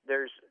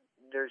 There's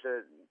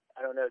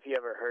I don't know if you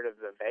ever heard of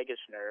the vagus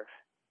nerve,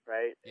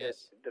 right?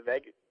 Yes. The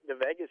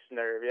vagus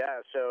nerve,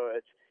 yeah. So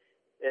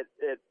it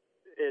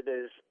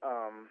is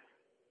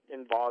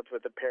involved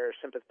with the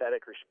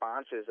parasympathetic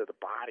responses of the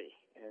body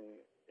and,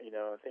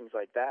 things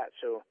like that.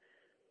 So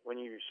when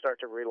you start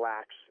to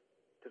relax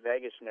the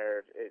vagus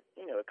nerve, it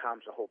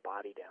calms the whole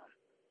body down.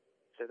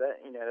 So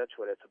that's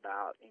what it's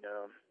about.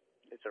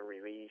 It's a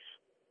release.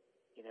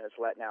 It's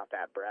letting out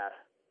that breath.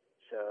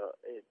 So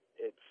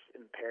it's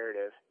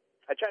imperative.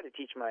 I try to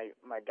teach my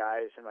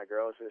guys and my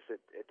girls this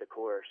at the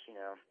course.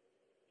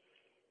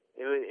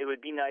 It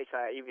would be nice.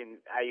 I even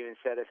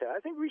said, I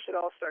think we should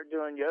all start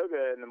doing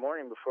yoga in the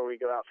morning before we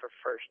go out for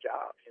first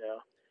job.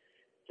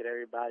 Get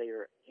everybody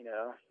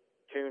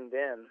tuned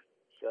in.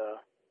 So.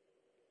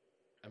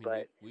 I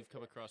mean, we've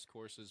come across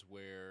courses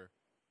where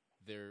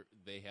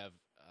they have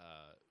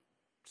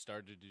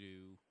started to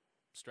do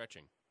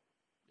stretching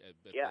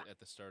at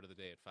the start of the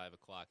day at 5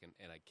 o'clock,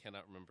 and I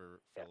cannot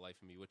remember for the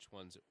life of me which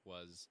ones it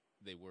was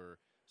they were,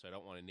 so I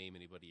don't want to name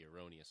anybody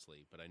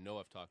erroneously, but I know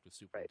I've talked with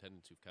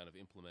superintendents who've kind of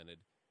implemented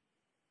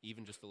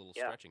even just a little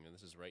stretching, and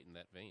this is right in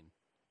that vein.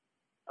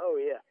 Oh,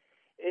 yeah.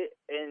 It's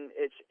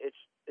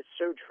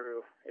so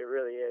true. It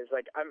really is.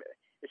 Like,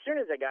 as soon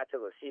as I got to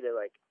La Cita,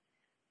 like,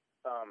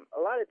 a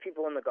lot of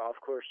people on the golf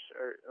course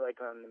or like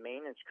on the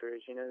maintenance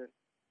crews,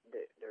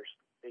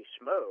 they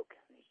smoke.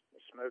 They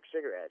smoke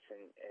cigarettes,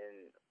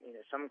 and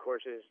some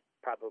courses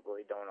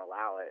probably don't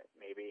allow it.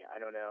 Maybe, I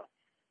don't know,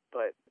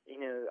 but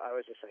I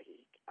was just like,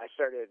 I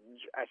started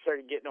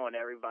getting on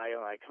everybody.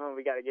 I'm like, come on,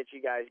 we got to get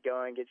you guys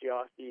going, get you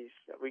off these.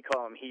 We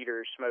call them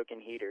heaters, smoking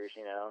heaters.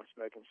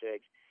 Smoking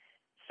cigs.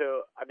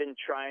 So I've been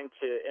trying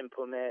to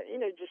implement,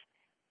 just.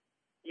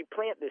 You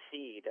plant the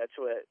seed. That's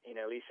what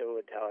Lisa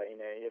would tell you.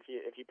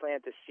 If you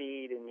plant the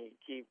seed and you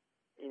keep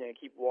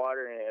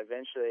watering it,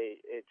 eventually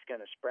it's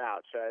going to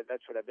sprout. So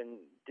that's what I've been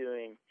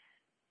doing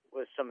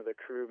with some of the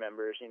crew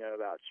members.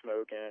 About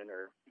smoking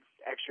or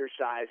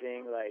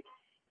exercising. Like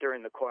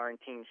during the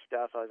quarantine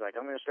stuff, I was like,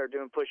 I'm going to start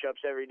doing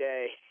push-ups every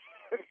day,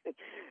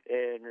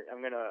 and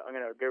I'm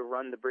gonna go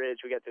run the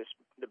bridge. We got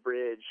the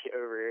bridge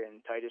over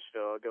in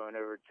Titusville going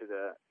over to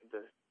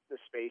the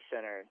Space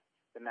Center,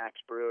 the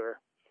Max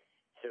Brewer.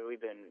 So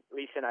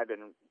Lisa and I've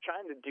been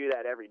trying to do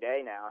that every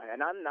day now,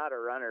 and I'm not a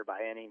runner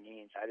by any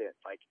means. I didn't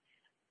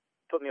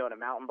put me on a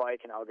mountain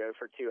bike and I'll go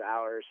for 2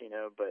 hours,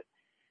 but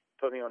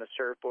put me on a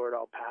surfboard,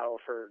 I'll paddle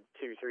for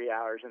 2-3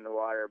 hours in the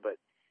water. But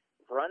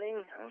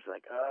running, I was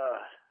like,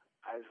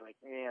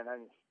 man,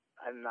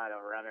 I'm not a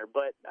runner,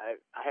 but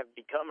I have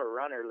become a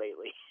runner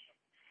lately.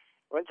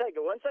 Once I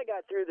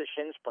got through the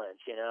shin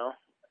splints,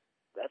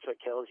 that's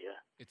what kills you.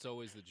 It's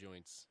always the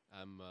joints.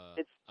 I'm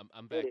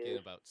back in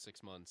about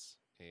 6 months.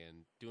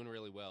 And doing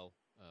really well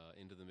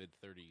into the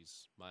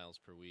mid-30s miles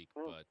per week.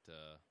 But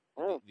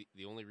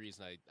the only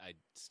reason I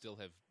still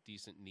have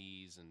decent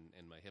knees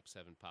and my hips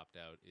haven't popped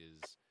out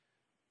is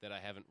that I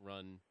haven't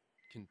run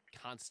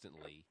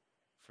constantly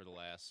for the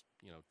last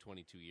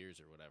 22 years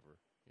or whatever.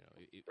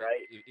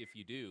 If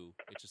you do,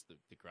 it's just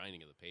the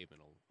grinding of the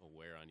pavement will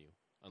wear on you,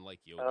 unlike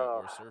yoga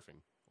or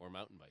surfing or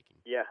mountain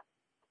biking.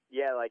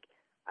 Yeah. Like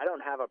I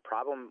don't have a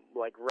problem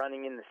like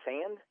running in the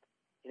sand.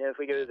 If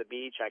we go to the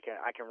beach, I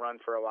can run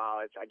for a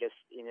while. I guess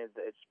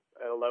it's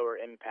a lower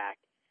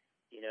impact,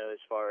 as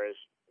far as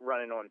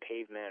running on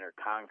pavement or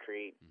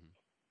concrete.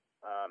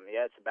 Mm-hmm.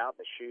 It's about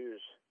the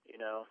shoes,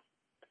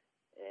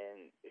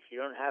 and if you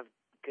don't have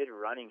good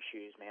running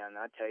shoes, man,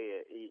 I tell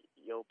you,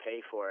 you'll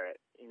pay for it.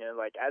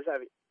 Like as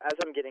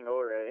I'm getting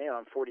older,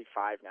 I'm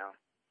 45 now,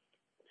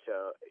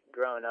 so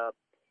growing up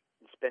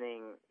and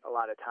spending a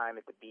lot of time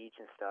at the beach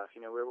and stuff,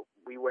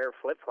 we wear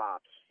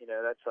flip-flops.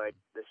 That's like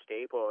the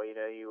staple.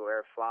 You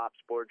wear flops,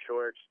 board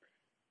shorts.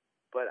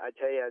 But I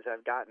tell you, as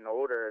I've gotten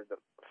older, the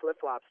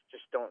flip-flops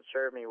just don't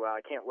serve me well.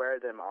 I can't wear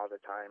them all the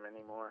time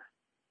anymore.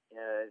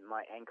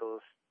 My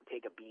ankles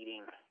take a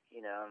beating.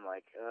 I'm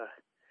like, ugh.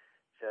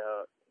 So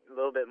a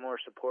little bit more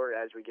support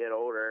as we get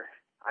older.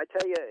 I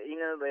tell you,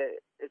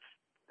 it's.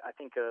 I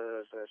think it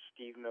was a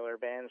Steve Miller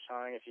Band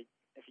song. If you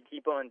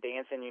keep on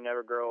dancing, you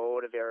never grow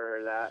old. Have you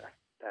ever heard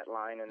that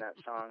line in that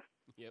song?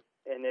 Yep.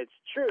 And it's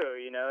true,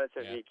 It's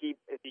if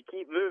you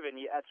keep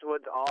moving, that's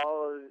what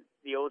all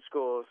the old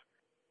schools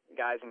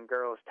guys and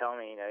girls tell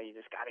me. You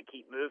just got to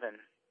keep moving.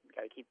 You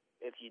got to keep.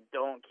 If you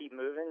don't keep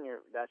moving,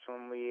 that's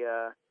when we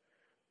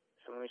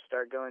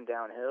start going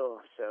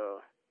downhill.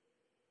 So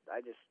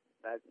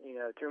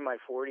through my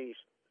 40s,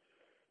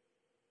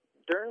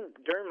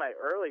 during my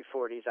early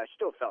 40s, I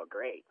still felt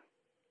great.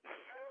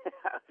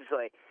 I was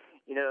like,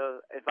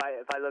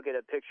 if I look at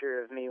a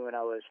picture of me when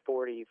I was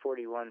 40,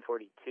 41,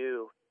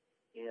 42,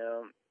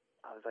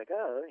 I was like,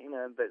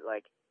 but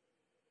like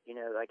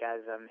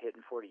as I'm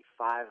hitting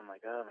 45, I'm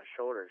like, oh, my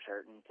shoulder's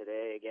hurting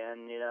today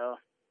again,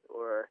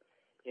 or,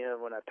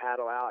 when I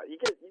paddle out, you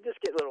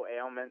just get little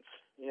ailments,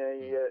 you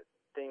get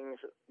things,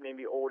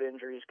 maybe old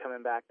injuries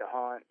coming back to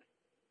haunt.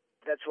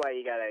 That's why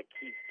you got to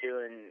keep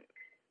doing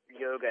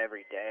yoga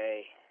every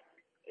day.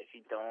 If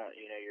you don't,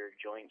 your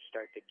joints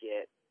start to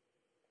get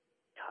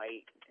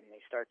tight and they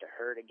start to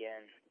hurt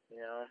again,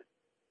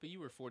 But you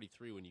were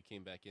 43 when you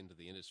came back into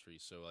the industry,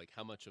 so like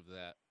how much of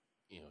that,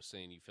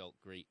 saying you felt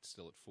great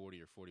still at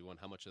 40 or 41,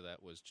 how much of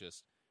that was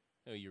just,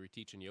 you were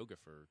teaching yoga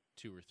for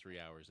 2 or 3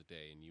 hours a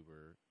day and you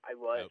were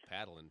out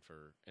paddling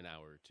for an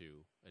hour or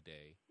two a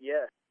day?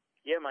 Yeah.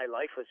 Yeah, my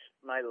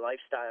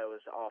lifestyle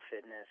was all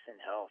fitness and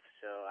health,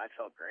 so I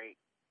felt great.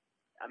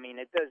 I mean,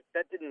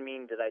 that didn't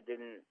mean that I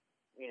didn't,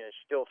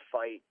 still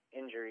fight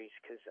injuries,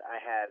 because I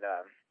had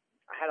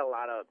a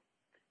lot of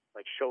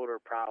like shoulder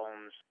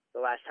problems.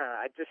 The last time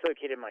I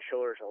dislocated my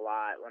shoulders a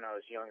lot when I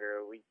was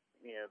younger. We,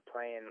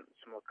 playing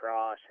some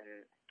lacrosse,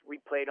 and we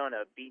played on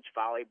a beach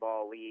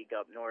volleyball league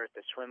up north,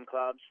 the swim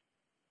clubs.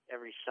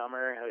 Every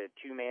summer, I had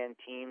 2-man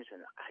teams,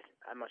 and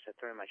I must have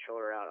thrown my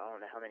shoulder out. I don't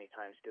know how many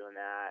times doing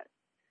that.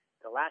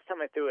 The last time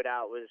I threw it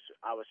out was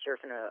I was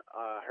surfing a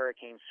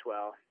hurricane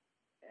swell,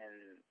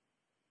 and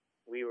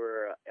we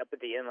were up at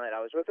the inlet.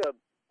 I was with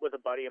a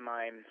buddy of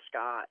mine,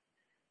 Scott.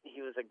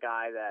 He was a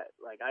guy that,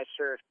 like, I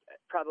surfed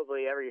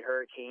probably every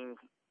hurricane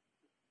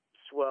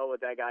swell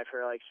with that guy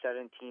for like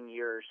 17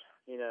 years.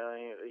 He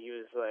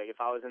was like, if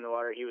I was in the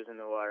water, he was in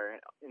the water.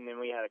 And then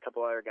we had a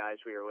couple other guys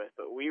we were with,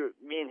 but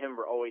me and him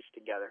were always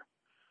together.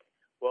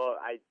 Well,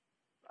 I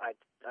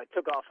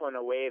took off on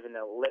a wave, and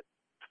the lip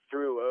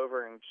threw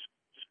over and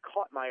just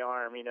caught my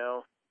arm,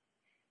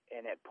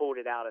 and it pulled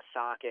it out of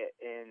socket.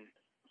 And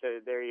so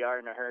there you are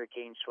in a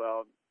hurricane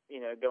swell,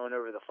 going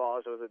over the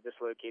falls with a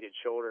dislocated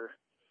shoulder.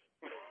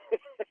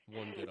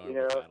 One good arm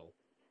battle.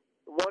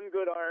 One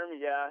good arm,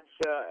 yeah.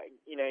 So,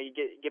 you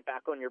get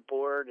back on your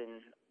board,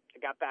 and I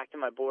got back to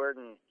my board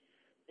and,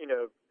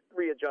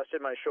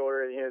 readjusted my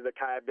shoulder.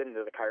 I've been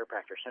to the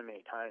chiropractor so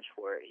many times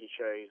for it. He's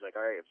like,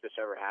 all right, if this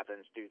ever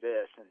happens, do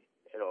this, and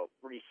it'll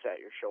reset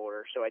your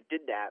shoulder. So I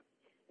did that,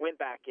 went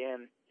back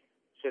in.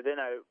 So then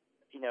I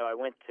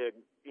went to,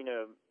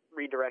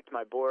 redirect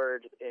my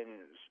board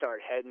and start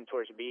heading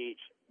towards the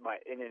beach,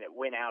 and then it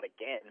went out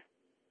again.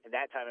 And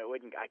that time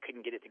I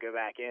couldn't get it to go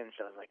back in.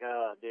 So I was like,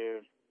 oh,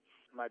 dude.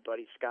 My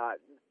buddy Scott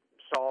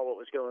saw what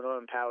was going on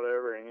and paddled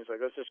over, and he's like,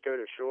 let's just go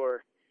to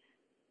shore.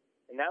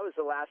 And that was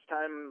the last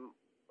time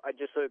I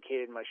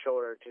dislocated my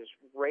shoulder, because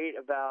right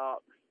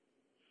about,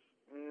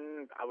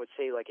 I would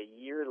say like a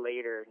year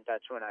later,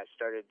 that's when I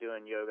started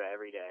doing yoga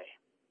every day.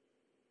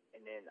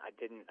 And then I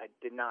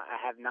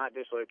have not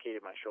dislocated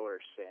my shoulder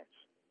since.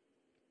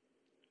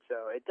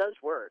 So it does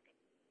work,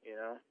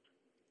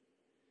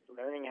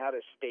 learning how to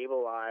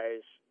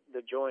stabilize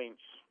the joints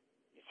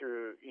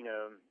through,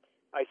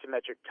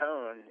 isometric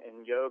tone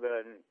and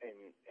yoga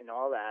and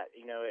all that,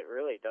 it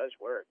really does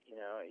work.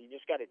 You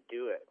just got to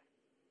do it.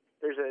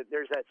 There's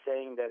that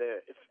saying that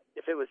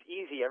if it was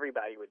easy,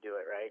 everybody would do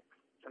it, right?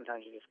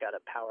 Sometimes you just got to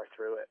power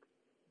through it.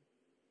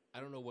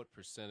 I don't know what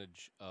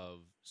percentage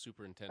of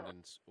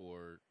superintendents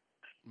or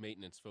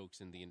maintenance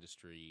folks in the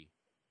industry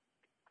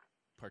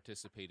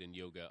participate in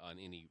yoga on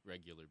any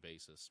regular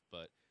basis,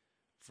 but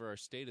for our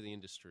State of the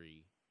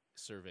Industry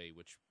survey,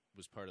 which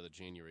was part of the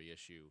January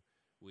issue,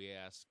 we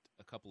asked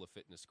a couple of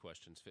fitness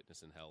questions,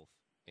 fitness and health,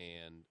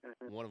 and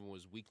one of them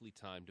was weekly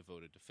time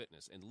devoted to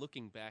fitness. And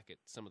looking back at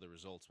some of the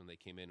results when they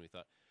came in, we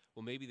thought,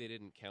 well, maybe they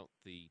didn't count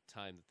the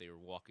time that they were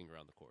walking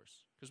around the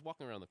course, because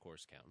walking around the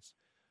course counts.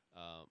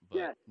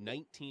 But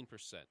 19%,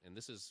 and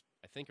this is,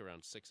 I think,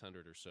 around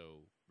 600 or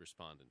so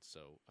respondents,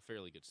 so a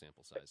fairly good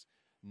sample size.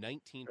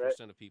 19%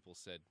 of people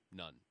said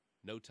none,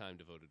 no time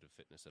devoted to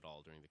fitness at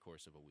all during the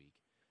course of a week.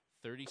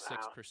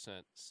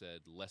 36% said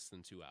less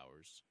than 2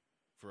 hours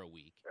for a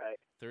week. Right.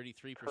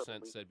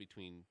 33% said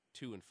between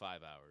 2 and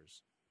 5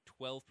 hours.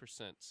 12%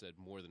 said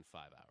more than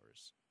 5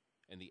 hours.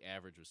 And the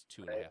average was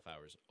 2.5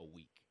 hours a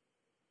week.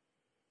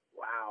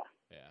 Wow.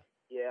 Yeah.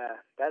 Yeah,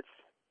 that's,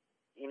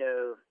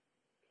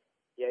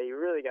 you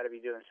really got to be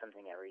doing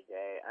something every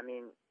day. I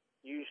mean,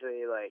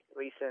 usually, like,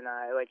 Lisa and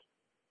I, like,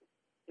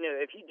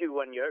 if you do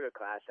one yoga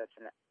class, that's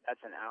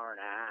an hour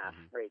and a half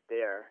right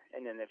there.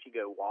 And then if you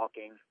go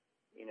walking,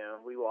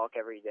 we walk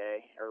every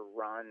day, or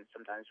run.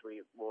 Sometimes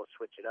we'll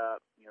switch it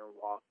up,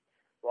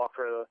 walk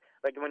for,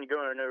 like, when you're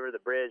going over the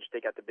bridge, they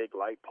got the big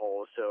light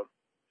poles. So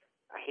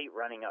I hate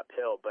running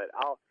uphill, but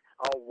I'll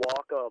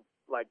walk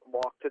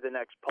to the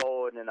next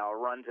pole, and then I'll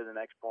run to the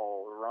next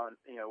pole,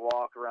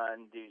 walk,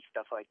 run, do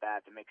stuff like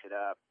that to mix it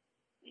up.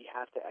 You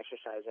have to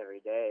exercise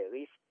every day. At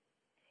least,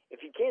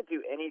 if you can't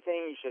do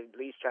anything, you should at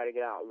least try to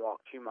get out and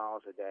walk 2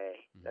 miles a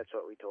day. That's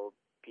what we told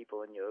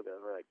people in yoga.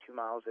 We're like, 2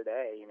 miles a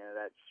day,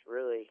 that's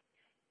really,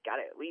 got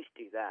to at least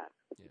do that.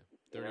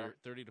 Yeah,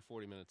 30 to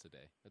 40 minutes a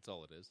day. That's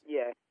all it is.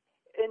 Yeah.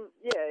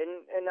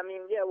 And I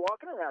mean,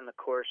 walking around the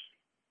course,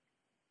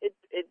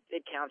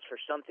 it counts for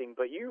something,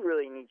 but you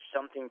really need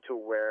something to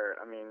where,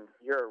 I mean,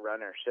 you're a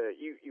runner, so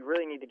you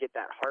really need to get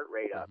that heart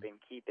rate up and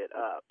keep it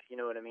up. You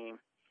know what I mean?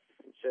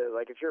 So,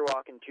 like, if you're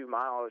walking 2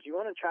 miles, you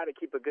want to try to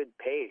keep a good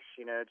pace,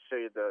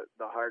 so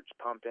the heart's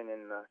pumping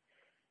and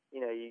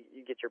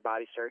you get your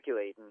body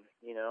circulating,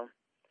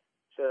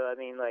 So, I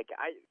mean, like,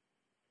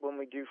 when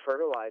we do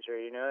fertilizer,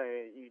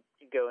 you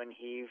go and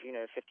heave,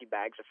 50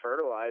 bags of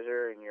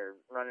fertilizer, and you're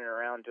running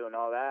around doing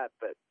all that,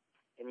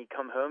 and you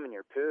come home and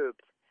you're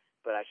pooped,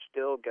 but I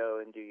still go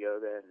and do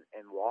yoga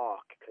and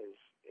walk, because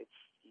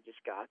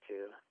got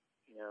to,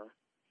 you know.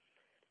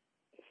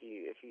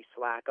 If you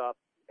slack up,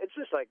 it's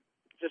just like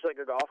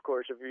a golf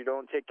course. If you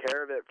don't take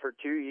care of it for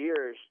 2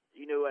 years,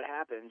 you know what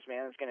happens,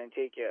 man. It's going to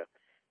take you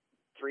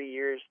 3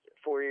 years,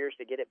 4 years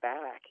to get it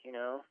back, you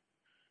know.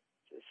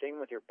 It's the same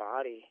with your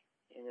body.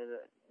 You know,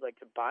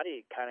 the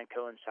body kind of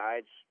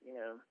coincides, you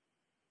know,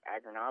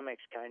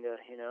 agronomics kind of,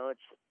 you know,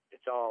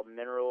 it's all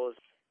minerals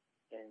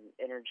and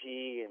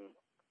energy, and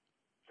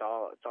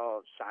it's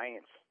all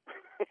science,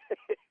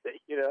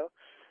 you know.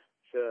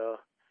 So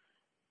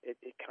it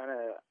kind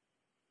of,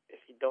 if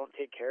you don't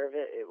take care of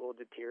it, it will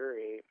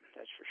deteriorate.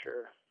 That's for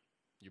sure.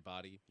 Your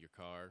body, your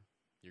car,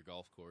 your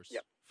golf course.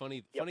 Yep.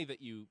 Funny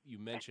that you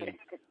mentioned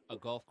a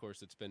golf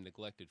course that's been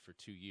neglected for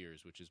 2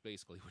 years, which is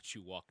basically what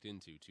you walked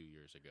into 2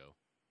 years ago.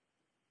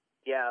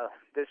 Yeah,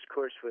 this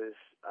course was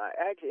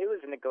actually, it was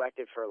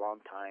neglected for a long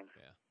time.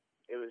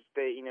 Yeah. It was,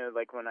 you know,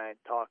 like when I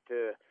talked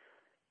to,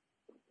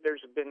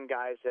 there's been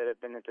guys that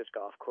have been at this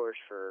golf course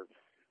for,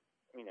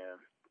 you know,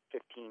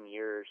 15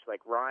 years.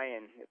 Like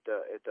Ryan at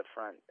the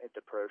front at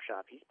the pro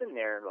shop, he's been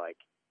there like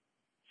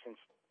since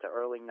the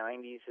early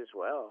 90s as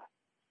well,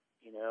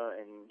 you know.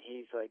 And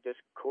he's like, this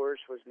course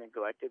was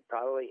neglected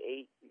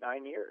probably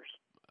 8-9 years.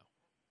 Wow.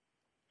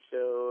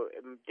 So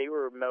they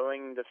were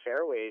mowing the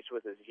fairways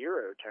with a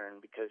zero turn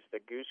because the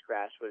goose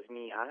grass was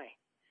knee high.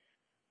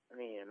 I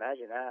mean,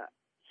 imagine that.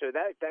 So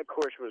that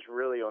course was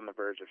really on the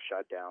verge of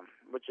shutdown,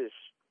 which is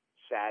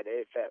sad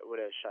if that would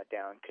have shut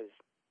down, because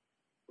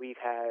we've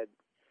had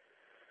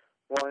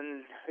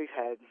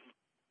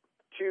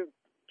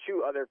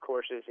two other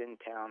courses in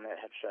town that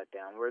have shut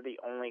down. We're the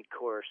only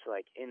course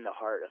like in the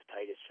heart of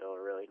Titusville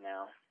really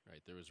now.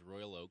 Right. There was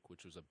Royal Oak,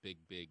 which was a big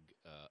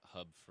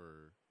hub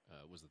for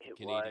was it the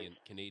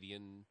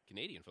Canadian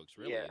folks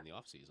really in the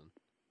off season.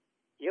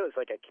 Yeah, it was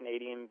like a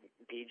Canadian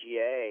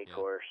PGA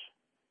course.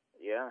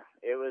 Yeah,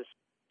 it was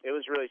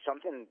really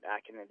something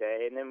back in the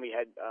day. And then we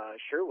had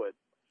Sherwood.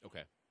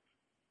 Okay.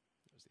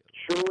 That was the other one.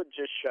 Sherwood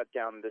just shut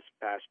down this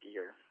past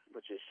year,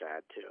 which is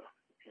sad too.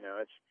 You know,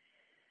 it's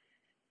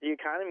the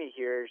economy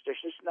here.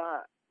 There's just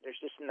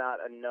not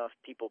enough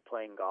people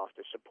playing golf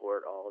to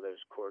support all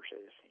those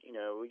courses. You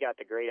know, we got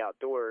the Great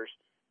Outdoors,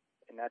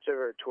 and that's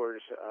over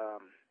towards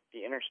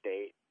the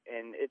interstate,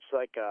 and it's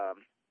like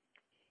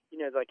you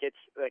know, like it's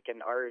like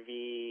an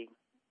RV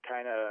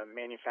kind of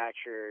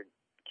manufactured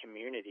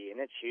community, and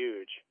it's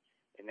huge.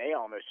 And they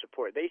almost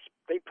support. They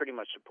pretty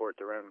much support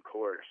their own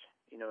course.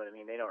 You know what I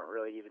mean? They don't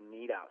really even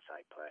need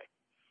outside play.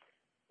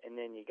 And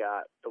then you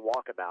got the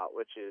Walkabout,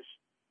 which is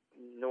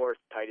north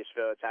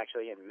Titusville. It's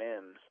actually in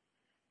Mims.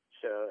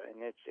 So, and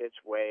it's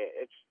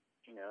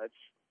you know,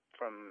 it's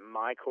from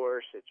my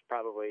course. It's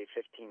probably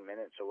 15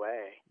 minutes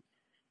away.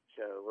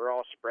 So we're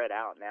all spread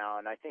out now,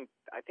 and I think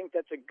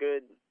that's a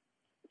good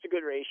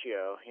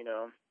ratio. You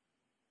know.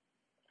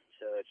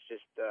 So it's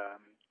just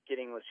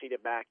getting Cita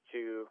back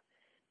to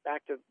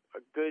a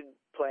good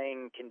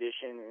playing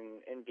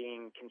condition and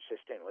being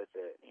consistent with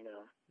it, you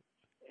know.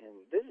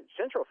 And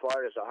Central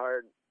Florida is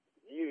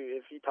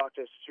if you talk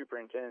to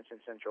superintendents in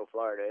Central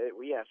Florida,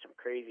 we have some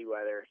crazy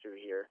weather through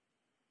here.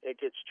 It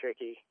gets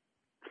tricky.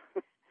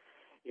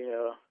 You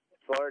know,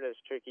 Florida is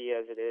tricky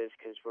as it is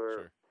because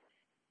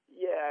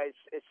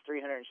it's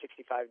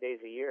 365 days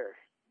a year,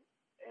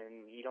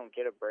 and you don't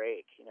get a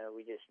break. You know,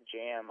 we just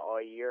jam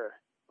all year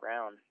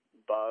round.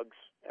 Bugs,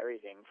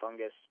 everything,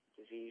 fungus,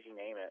 disease, you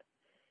name it.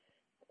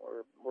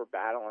 We're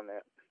battling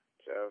it.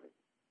 So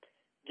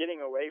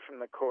getting away from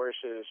the course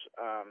is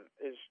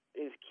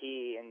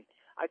key, and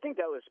I think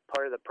that was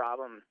part of the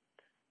problem.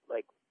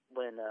 Like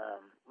when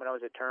I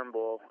was at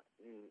Turnbull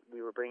and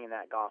we were bringing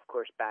that golf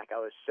course back, I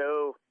was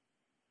so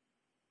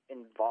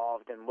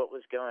involved in what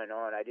was going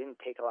on. I didn't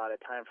take a lot of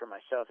time for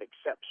myself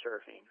except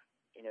surfing.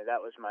 You know,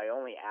 that was my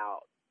only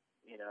out.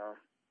 You know,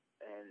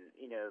 and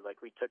you know,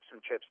 like we took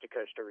some trips to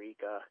Costa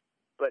Rica,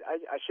 but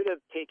I should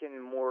have taken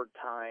more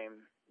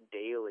time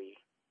daily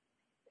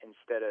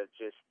instead of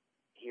just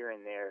here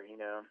and there, you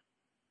know.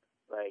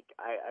 Like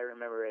I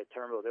remember at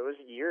Turnbull, there was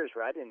years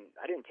where I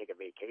didn't take a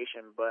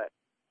vacation, but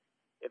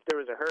if there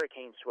was a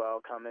hurricane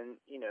swell coming,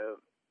 you know,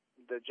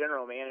 the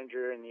general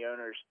manager and the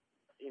owners,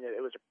 you know,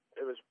 it was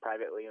a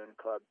privately owned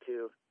club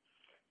too.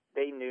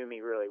 They knew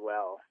me really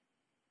well.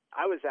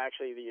 I was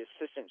actually the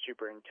assistant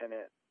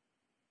superintendent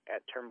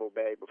at Turnbull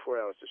Bay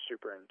before I was the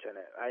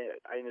superintendent. I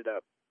ended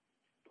up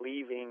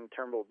leaving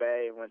Turnbull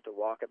Bay and went to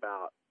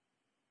Walkabout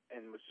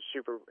and was the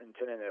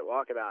superintendent at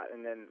Walkabout,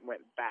 and then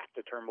went back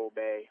to Turnbull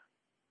Bay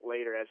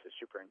later as the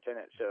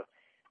superintendent. So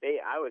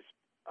I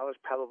was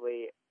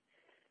probably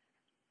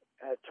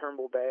at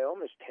Turnbull Bay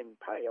almost 10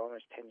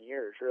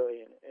 years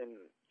really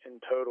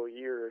in total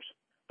years.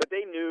 But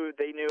they knew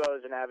I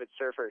was an avid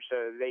surfer,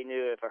 so they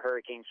knew if a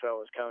hurricane swell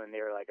was coming,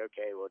 they were like,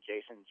 okay, well,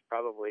 Jason's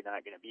probably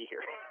not going to be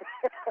here.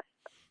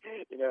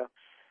 You know,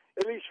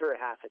 at least for a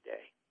half a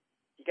day.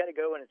 You got to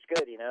go when it's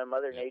good, you know.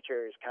 Mother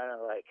Nature is kind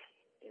of like,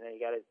 you know,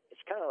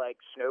 it's kind of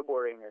like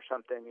snowboarding or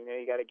something, you know.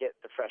 You got to get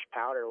the fresh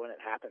powder when it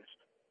happens.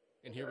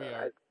 And here we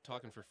are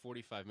talking for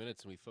 45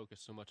 minutes, and we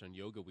focused so much on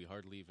yoga, we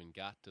hardly even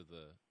got to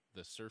the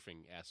the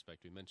surfing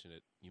aspect. You mentioned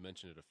it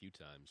a few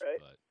times, right?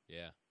 but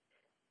yeah.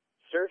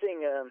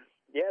 Surfing,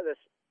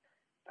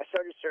 I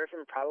started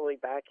surfing probably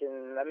back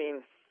in,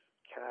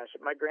 gosh,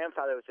 my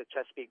grandfather was a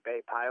Chesapeake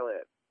Bay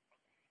pilot,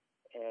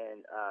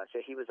 and so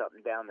he was up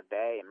and down the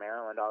bay in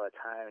Maryland all the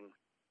time. And,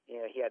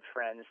 he had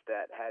friends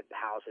that had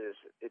houses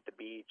at the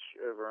beach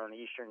over on the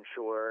eastern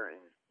shore, and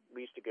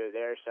we used to go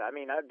there. So,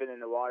 I've been in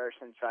the water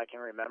since I can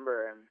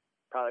remember, and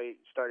probably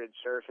started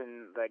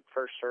surfing, like,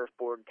 first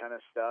surfboard kind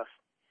of stuff.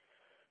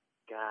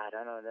 God,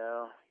 I don't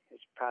know.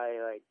 It's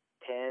probably like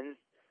 10,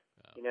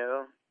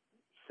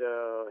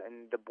 So,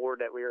 and the board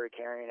that we were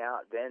carrying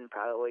out then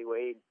probably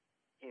weighed,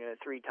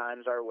 3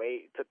 times our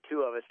weight. It took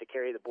 2 of us to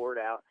carry the board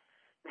out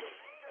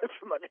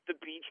from under the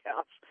beach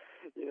house,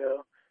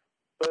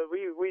 But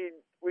we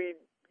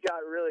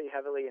got really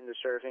heavily into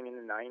surfing in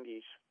the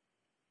 90s.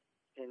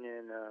 And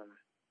then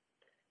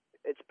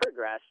it's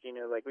progressed,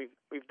 like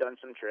we've done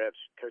some trips,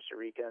 Costa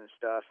Rica and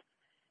stuff,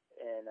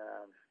 and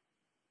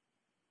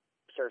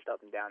surfed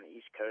up and down the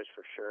East Coast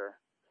for sure.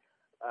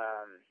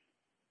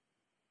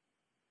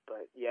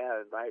 But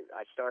yeah,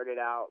 I started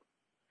out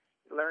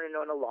learning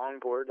on a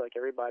longboard like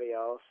everybody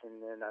else,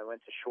 and then I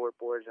went to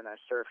shortboards, and I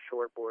surfed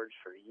shortboards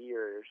for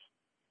years.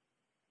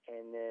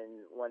 And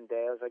then one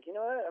day I was like, you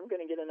know what, I'm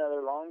going to get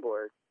another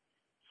longboard.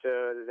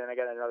 So then I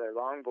got another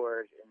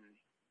longboard, and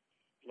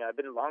I've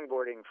been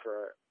longboarding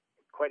for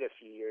quite a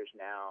few years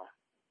now,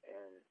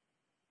 and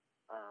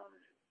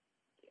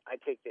I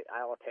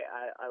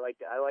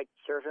like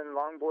surfing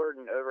longboard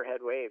and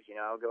overhead waves.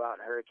 I'll go out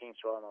in hurricane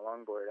swell on a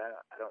longboard.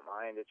 I don't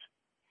mind. It's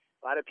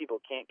a lot of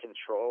people can't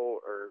control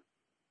or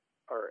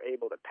are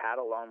able to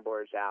paddle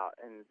longboards out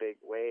in big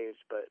waves,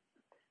 but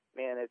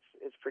man,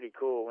 it's pretty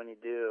cool when you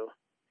do.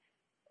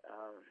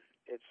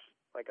 It's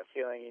like a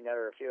feeling you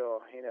never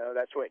feel.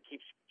 That's what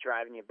keeps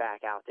driving you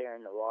back out there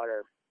in the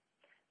water.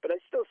 But I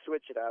still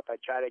switch it up. I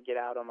try to get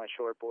out on my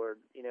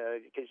shortboard,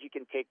 because you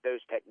can take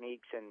those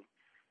techniques and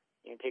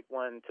take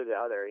one to the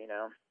other. It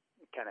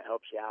kind of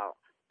helps you out.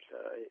 So,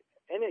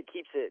 and it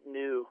keeps it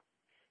new.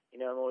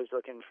 I'm always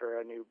looking for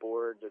a new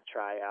board to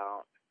try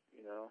out.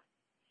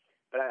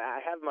 But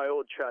I have my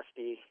old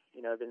trusty.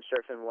 I've been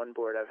surfing one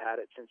board. I've had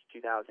it since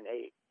 2008.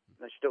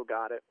 And I still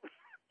got it.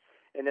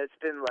 And it's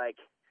been like,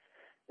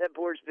 that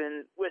board's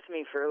been with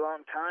me for a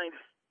long time.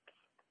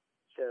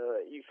 So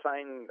you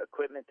find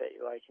equipment that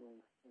you like, and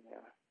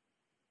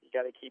you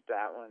got to keep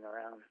that one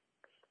around.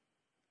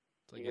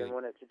 Like even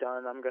when it's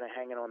done, I'm going to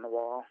hang it on the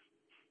wall.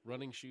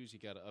 Running shoes you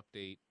got to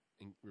update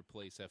and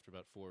replace after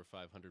about 400 or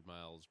 500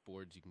 miles.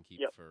 Boards you can keep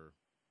for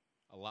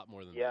a lot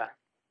more than that.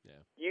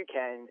 Yeah, you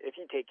can if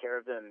you take care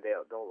of them.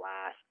 They'll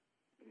last.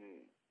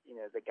 And,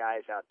 the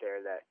guys out there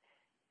that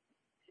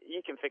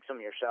you can fix them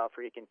yourself,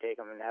 or you can take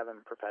them and have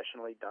them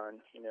professionally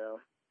done.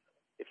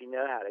 If you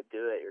know how to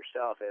do it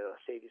yourself, it'll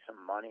save you some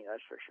money,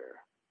 that's for sure.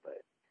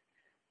 But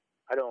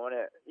I don't want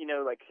to,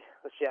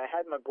 let's see, I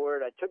had my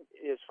board,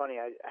 it's funny,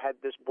 I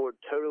had this board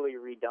totally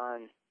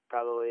redone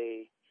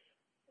probably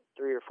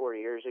 3 or 4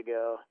 years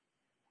ago,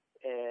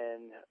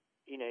 and,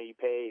 you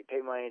pay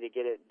money to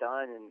get it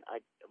done, and I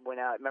went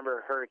out,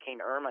 remember Hurricane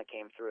Irma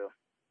came through,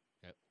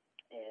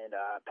 and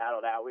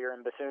paddled out. We were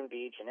in Bethune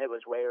Beach, and it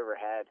was way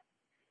overhead,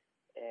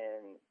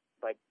 and,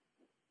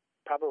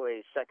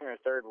 probably second or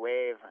third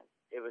wave,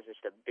 it was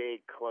just a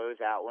big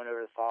closeout, went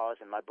over the falls,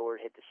 and my board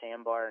hit the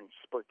sandbar and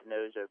split the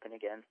nose open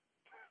again.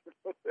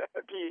 And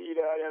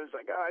I was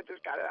like, I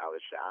just got it out of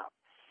the shop.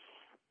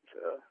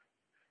 So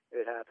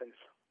it happens,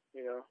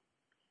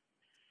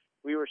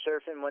 We were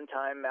surfing one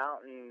time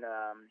out in,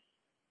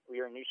 we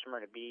were in New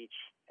Smyrna Beach,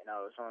 and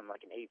I was on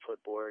like an 8-foot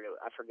board.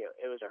 I forget,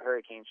 it was a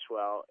hurricane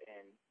swell,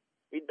 and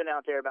we'd been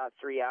out there about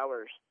 3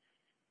 hours.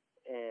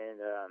 And,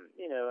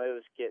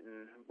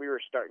 we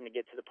were starting to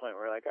get to the point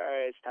where we're like, all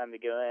right, it's time to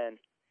go in.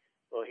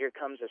 Well, here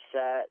comes a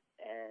set,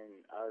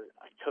 and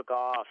I took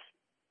off,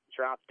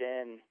 dropped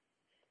in,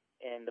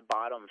 and the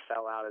bottom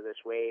fell out of this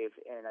wave,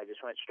 and I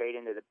just went straight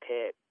into the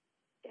pit.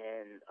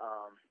 And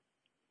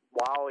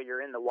while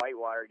you're in the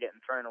whitewater getting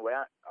thrown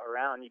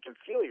around, you can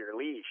feel your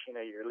leash.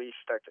 Your leash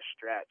start to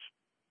stretch.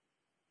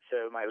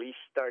 So my leash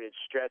started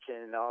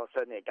stretching, and all of a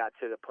sudden it got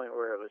to the point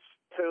where it was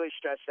totally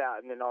stretched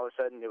out, and then all of a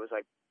sudden it was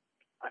like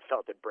I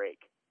felt it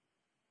break.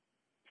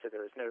 So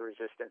there was no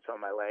resistance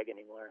on my leg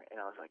anymore, and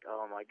I was like,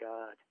 oh, my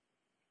God.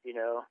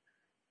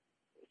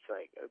 It's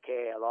like,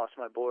 okay, I lost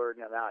my board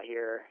and I'm out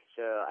here.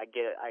 So I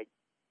get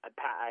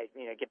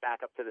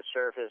back up to the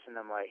surface, and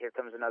I'm like, here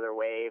comes another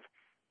wave,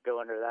 go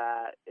under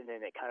that. And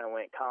then it kind of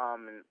went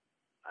calm, and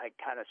I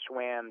kind of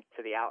swam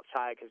to the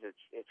outside because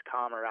it's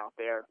calmer out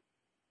there.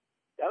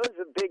 That was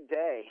a big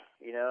day,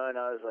 and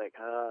I was like,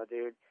 oh,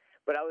 dude.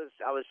 But I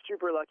was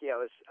super lucky. I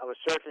was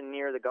surfing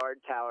near the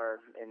guard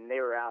tower, and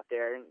they were out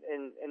there.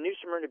 And New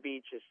Smyrna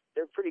Beach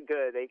they're pretty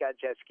good. They got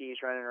jet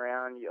skis running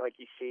around like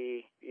you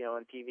see,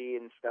 on TV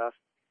and stuff.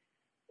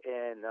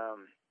 And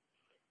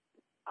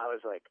I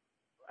was like,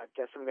 I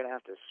guess I'm gonna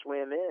have to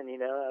swim in.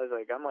 I was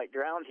like, I'm like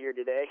drowned here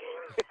today.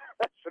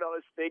 That's what I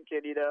was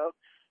thinking. I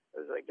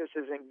was like, this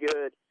isn't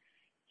good.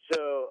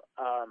 So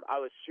I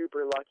was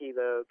super lucky,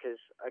 though, because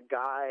a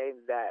guy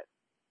that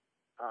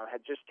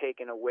had just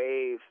taken a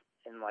wave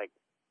and, like,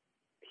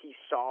 he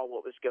saw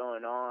what was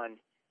going on,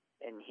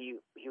 and he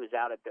was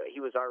out he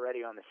was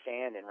already on the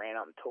sand and ran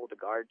out and told the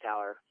guard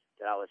tower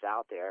that I was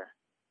out there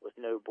with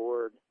no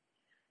board.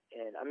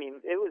 And I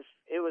mean, it was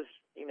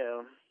you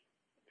know,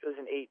 it was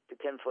an 8 to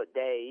 10 foot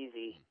day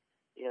easy,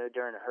 you know,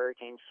 during a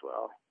hurricane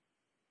swell.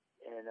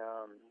 And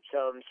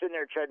so I'm sitting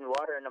there treading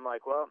water, and I'm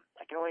like, well,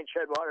 I can only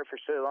tread water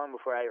for so long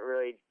before I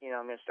really, you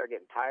know, I'm going to start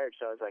getting tired.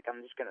 So I was like,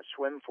 I'm just going to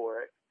swim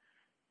for it.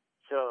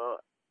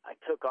 So I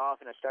took off,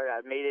 and I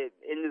made it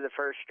into the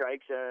first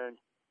strike zone,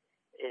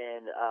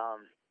 and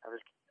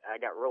I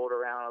got rolled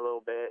around a little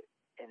bit,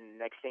 and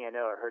next thing I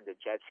know, I heard the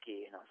jet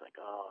ski, and I was like,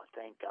 oh,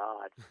 thank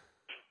God.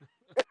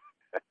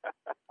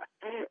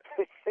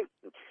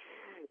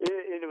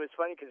 It was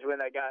funny because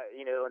when I got,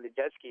 you know, on the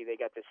jet ski, they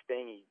got this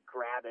thing, you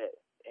grab it,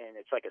 and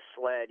it's like a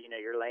sled, you know,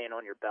 you're laying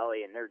on your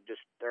belly, and they're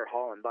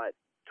hauling butt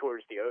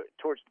towards the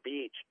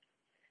beach.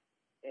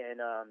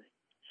 And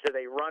so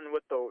they run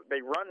with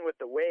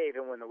the wave,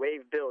 and when the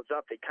wave builds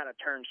up, they kind of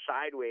turn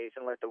sideways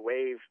and let the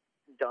wave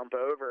dump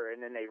over,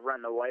 and then they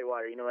run the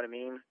whitewater, you know what I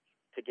mean,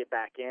 to get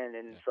back in.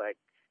 And it's like,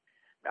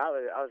 I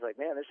was like,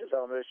 man, this is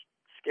almost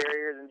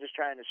scarier than just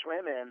trying to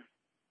swim in.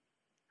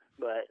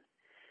 But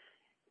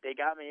they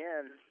got me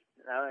in,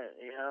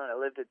 you know, and I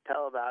lived to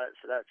tell about it,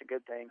 so that's a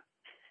good thing.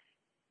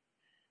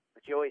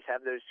 But you always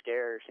have those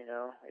scares, you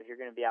know, if you're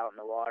going to be out in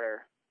the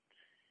water.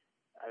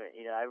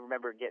 I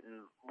remember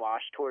getting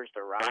washed towards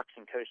the rocks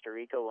in Costa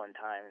Rica one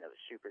time, and it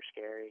was super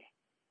scary.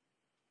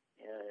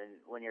 You know,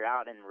 and when you're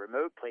out in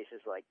remote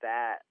places like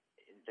that,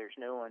 there's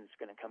no one's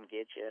going to come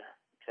get you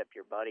except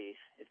your buddies,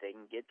 if they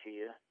can get to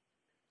you,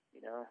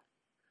 you know.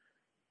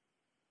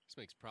 This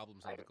makes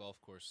problems on the golf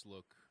course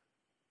look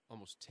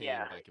almost tame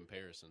by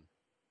comparison.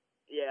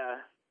 Yeah,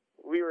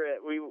 we were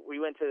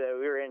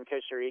in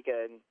Costa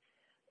Rica,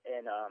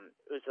 and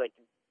it was like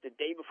the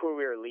day before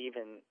we were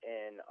leaving,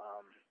 and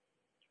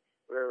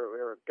we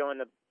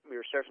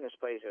were surfing this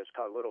place. It was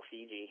called Little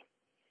Fiji,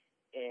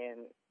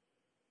 and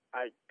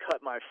I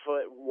cut my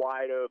foot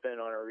wide open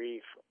on a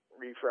reef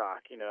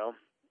rock, you know,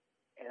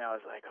 and I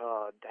was like,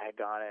 oh,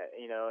 daggone it,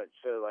 you know.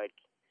 So like,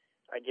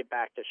 I get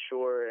back to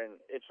shore, and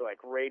it's like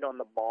right on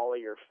the ball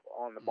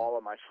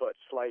of my foot,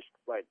 sliced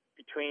like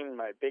between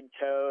my big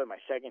toe and my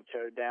second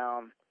toe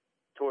down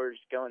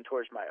going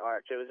towards my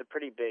arch. It was a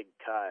pretty big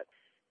cut.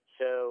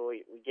 So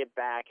we get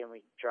back and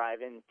we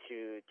drive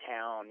into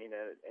town, you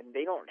know, and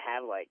they don't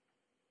have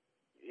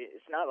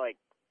it's not like,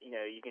 you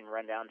know, you can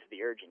run down to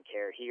the urgent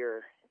care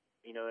here,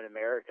 you know, in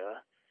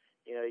America.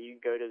 You know, you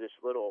go to this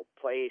little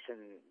place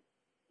and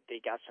they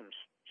got some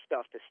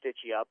stuff to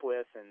stitch you up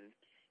with, and,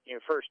 you know,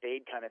 first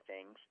aid kind of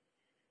things.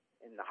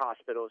 And the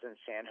hospital's in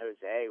San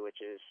Jose,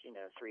 which is, you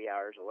know, 3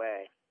 hours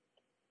away.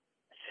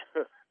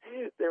 So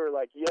they were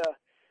like, yeah,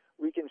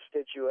 we can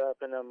stitch you up.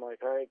 And I'm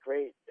like, all right,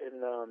 great.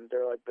 And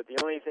they're like, but the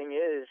only thing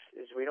is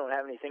we don't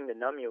have anything to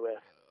numb you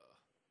with.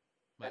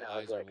 My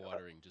eyes are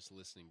watering just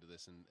listening to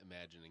this and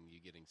imagining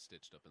you getting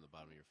stitched up in the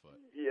bottom of your foot.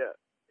 Yeah.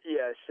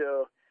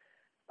 So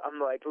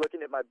I'm like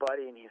looking at my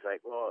buddy, and he's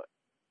like, well,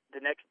 the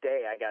next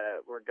day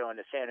we're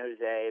going to San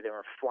Jose, then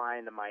we're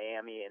flying to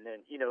Miami, and then,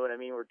 you know what I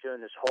mean, we're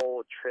doing this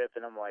whole trip,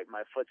 and I'm like,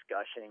 my foot's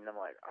gushing, and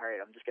I'm like, all right,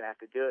 I'm just going to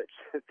have to do it.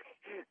 So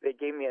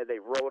they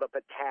rolled up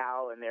a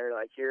towel, and they're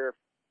like, here,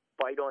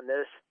 bite on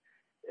this,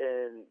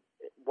 and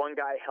one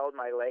guy held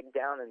my leg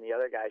down, and the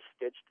other guy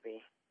stitched me,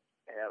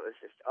 and it was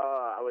just,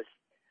 I was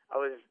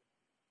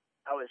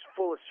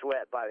full of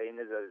sweat by the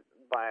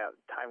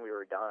time we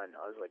were done.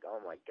 I was like,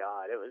 oh my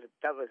God,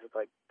 that was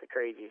like the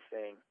craziest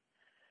thing.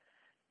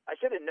 I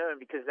should have known,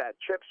 because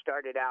that trip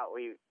started out,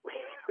 we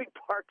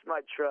parked my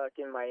truck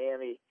in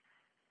Miami.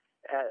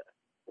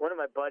 One of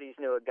my buddies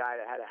knew a guy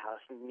that had a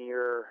house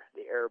near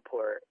the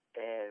airport,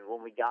 and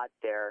when we got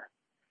there,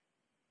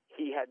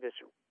 he had this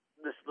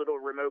little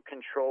remote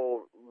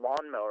control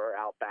lawnmower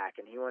out back,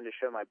 and he wanted to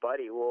show my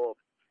buddy. Well,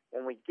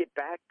 when we get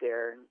back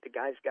there, the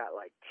guy's got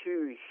like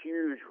 2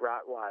 huge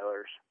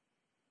Rottweilers,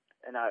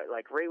 and I,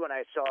 like, right when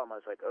I saw him,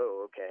 I was like,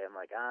 oh, okay. I'm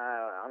like,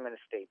 I'm going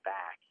to stay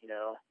back, you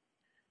know.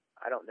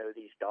 I don't know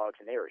these dogs,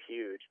 and they were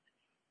huge.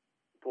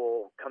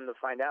 Well, come to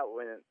find out,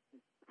 when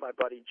my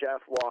buddy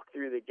Jeff walked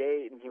through the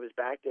gate and he was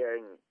back there,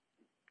 and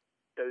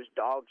those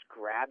dogs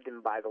grabbed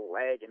him by the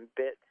leg and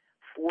bit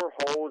 4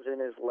 holes in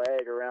his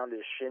leg around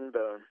his shin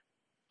bone.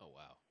 Oh,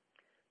 wow.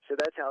 So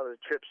that's how the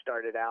trip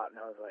started out, and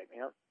I was like,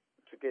 yep,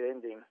 it's a good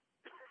ending.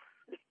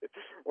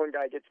 One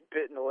guy gets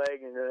bit in the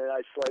leg, and then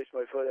I slice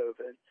my foot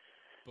open.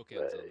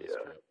 Bookends on this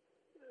trip.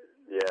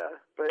 Yeah,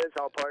 but it's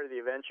all part of the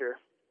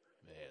adventure.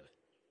 Man.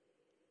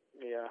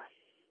 Yeah.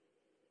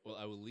 Well,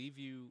 I will leave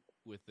you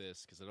with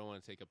this because I don't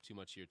want to take up too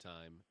much of your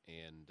time,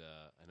 and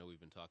I know we've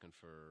been talking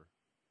for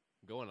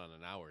going on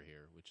an hour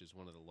here, which is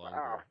one of the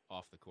longer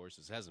off the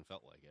courses. It hasn't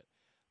felt like it,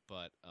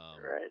 but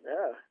right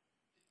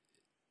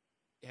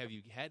now, have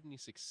you had any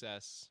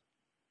success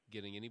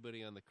getting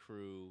anybody on the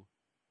crew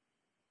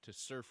to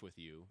surf with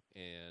you?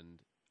 And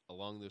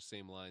along those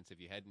same lines, have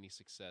you had any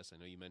success? I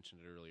know you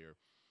mentioned it earlier,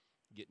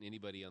 getting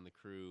anybody on the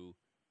crew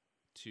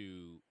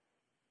to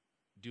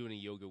do any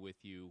yoga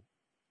with you,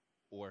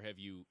 or have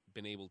you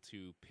been able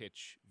to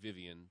pitch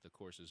Vivian, the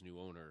course's new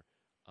owner,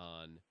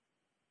 on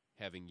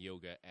having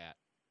yoga at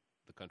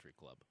the country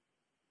club?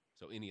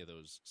 So any of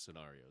those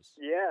scenarios.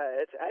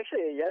 Yeah, it's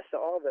actually a yes to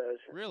all those.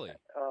 Really?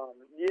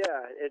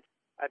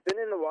 I've been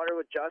in the water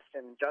with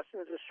Justin.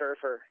 Justin's a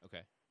surfer.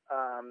 Okay.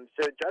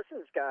 So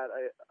Justin's got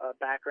a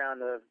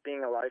background of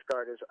being a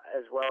lifeguard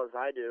as well as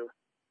I do.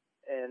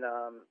 And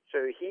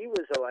so he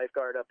was a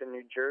lifeguard up in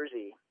New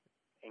Jersey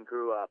and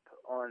grew up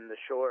on the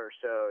shore.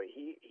 So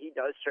he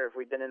does surf.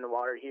 We've been in the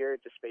water here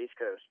at the Space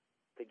Coast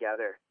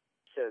together.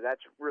 So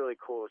that's really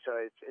cool. So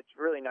it's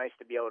really nice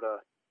to be able to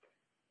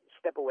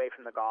step away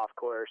from the golf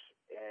course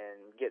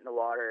and get in the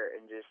water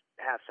and just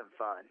have some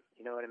fun.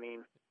 You know what I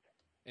mean?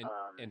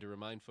 And to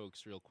remind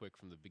folks real quick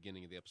from the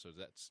beginning of the episode,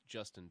 that's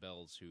Justin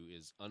Bells, who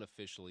is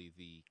unofficially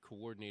the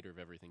coordinator of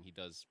everything. He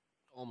does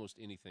almost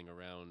anything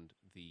around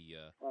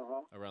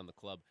the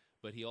club,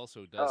 but he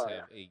also does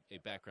have a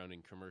background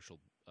in commercial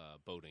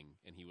boating,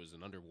 and he was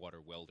an underwater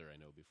welder, I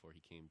know, before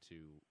he came to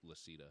La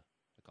Cita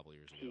a couple of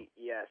years ago.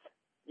 Yes.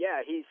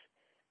 Yeah,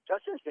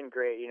 Justin's been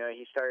great. You know,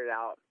 he started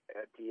out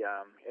at the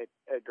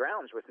at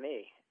Grounds with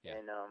me, yeah.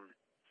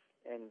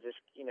 and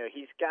just, you know,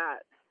 he's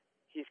got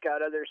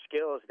other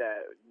skills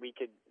that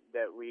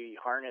we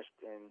harnessed,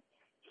 and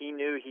he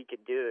knew he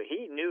could do it.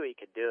 He knew he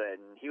could do it,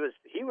 and he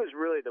was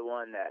really the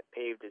one that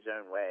paved his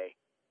own way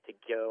to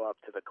go up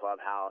to the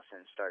clubhouse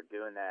and start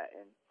doing that,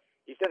 and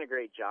he's done a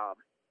great job.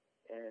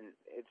 And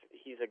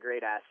he's a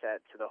great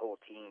asset to the whole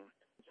team.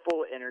 It's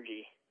full of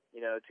energy.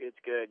 You know,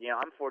 it's good. You know,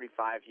 I'm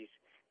 45. He's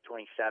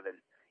 27.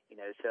 You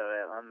know, so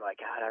I'm like,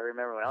 God, I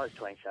remember when I was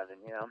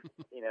 27. You know,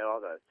 you know,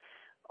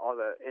 all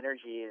the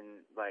energy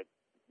and like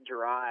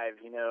drive.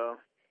 You know,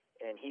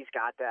 and he's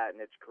got that, and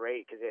it's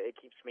great because it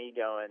keeps me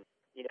going.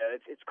 You know,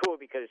 it's cool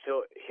because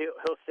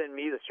he'll send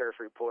me the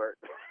surf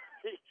report.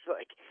 He's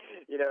like,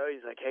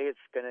 hey,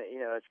 it's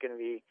gonna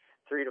be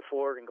 3 to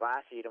 4 and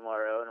glassy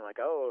tomorrow, and I'm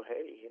like, oh,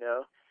 hey, you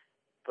know.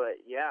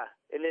 But yeah,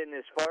 and then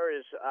as far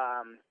as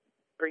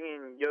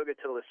bringing yoga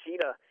to La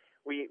Cita,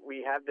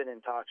 we have been in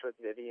talks with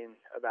Vivian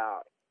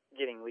about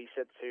getting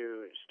Lisa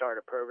to start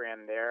a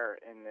program there,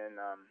 and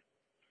then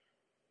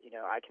you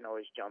know, I can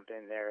always jump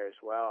in there as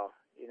well.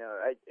 You know,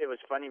 it was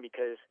funny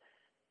because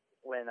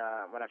when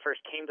I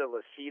first came to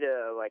La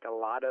Cita, like a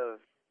lot of,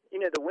 you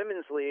know, the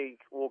women's league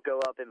will go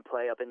up and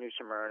play up in New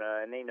Smyrna,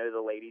 and they know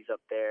the ladies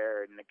up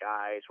there, and the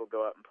guys will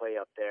go up and play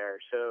up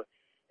there. So,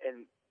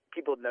 and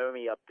people know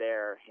me up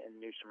there in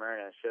New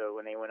Smyrna. So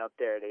when they went up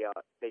there,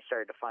 they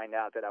started to find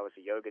out that I was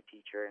a yoga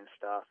teacher and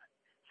stuff.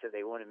 So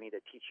they wanted me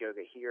to teach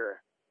yoga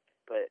here.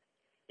 But,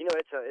 you know,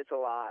 it's a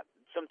lot.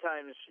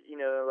 Sometimes, you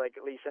know, like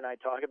Lisa and I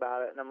talk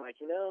about it, and I'm like,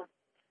 you know,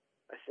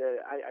 I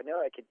said, I know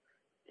I could,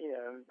 you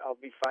know,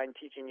 I'll be fine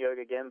teaching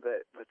yoga again,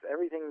 but with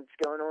everything that's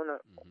going on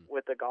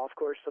with the golf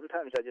course,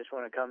 sometimes I just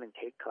want to come and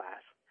take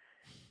class.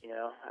 You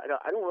know,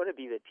 I don't want to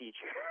be the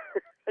teacher.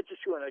 I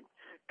just want to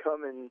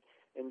come and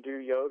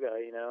do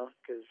yoga, you know,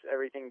 because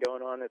everything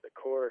going on at the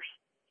course.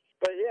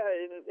 But yeah,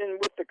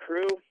 and with the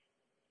crew,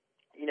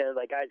 you know,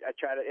 like I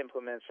try to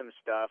implement some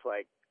stuff.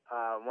 Like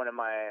one of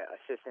my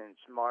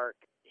assistants, Mark,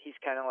 he's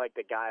kind of like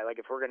the guy. Like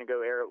if we're gonna go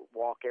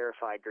walk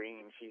Airify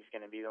Greens, he's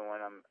gonna be the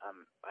one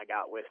I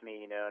got with me,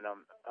 you know. And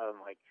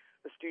I'm like,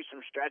 let's do some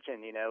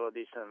stretching, you know. We'll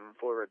do some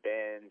forward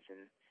bends,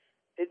 and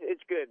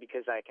it's good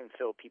because I can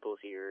fill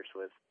people's ears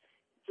with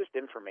just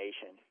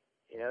information.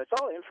 You know, it's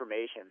all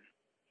information.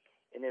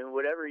 And then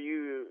whatever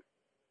you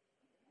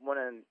want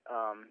to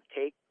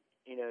take,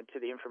 you know, to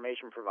the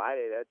information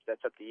provided,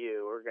 that's up to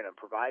you. We're going to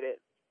provide it.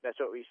 That's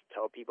what we used to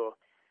tell people.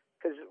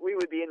 Because we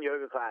would be in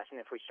yoga class, and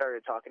if we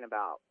started talking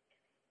about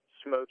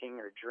smoking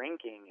or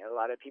drinking, a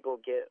lot of people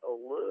get a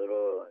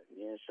little,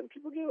 you know, some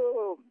people get a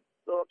little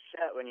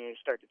upset when you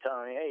start to tell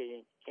them, hey,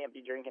 you can't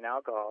be drinking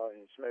alcohol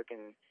and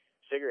smoking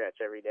cigarettes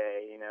every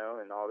day, you know,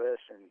 and all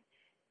this. And,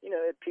 you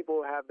know,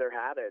 people have their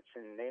habits,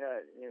 and they know,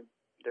 you know,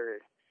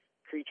 they're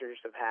creatures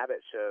of habit.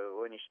 So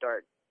when you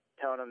start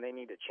telling them they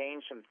need to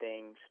change some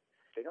things,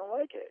 they don't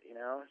like it, you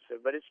know. So,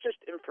 but it's just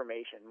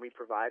information. We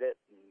provide it,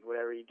 and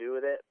whatever you do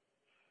with it,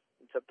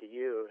 it's up to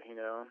you, you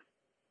know.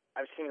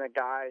 I've seen a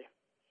guy,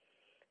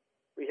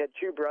 we had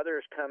 2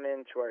 brothers come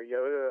into our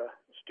yoga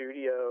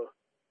studio,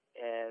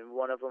 and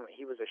one of them,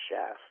 he was a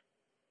chef.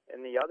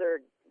 And the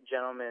other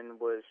gentleman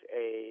was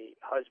a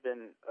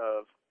husband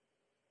of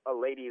a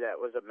lady that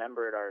was a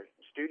member at our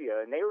studio,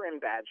 and they were in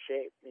bad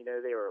shape. You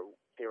know, they were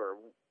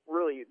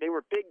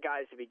big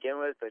guys to begin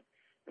with, but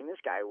I mean,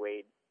 this guy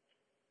weighed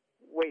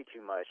way too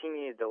much. He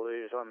needed to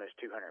lose almost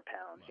 200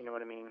 pounds. Wow. You know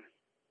what I mean?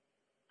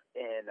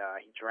 And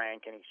he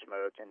drank and he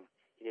smoked and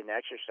he didn't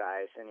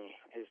exercise, and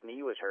his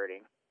knee was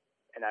hurting.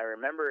 And I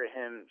remember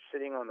him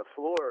sitting on the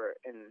floor,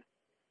 and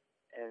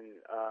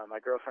my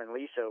girlfriend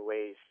Lisa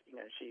weighs, you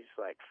know, she's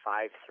like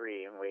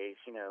 5'3" and weighs,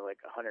 you know,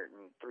 like 103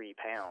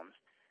 pounds.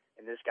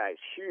 And this guy's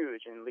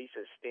huge, and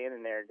Lisa's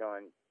standing there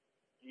going,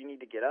 you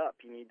need to get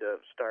up. You need to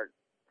start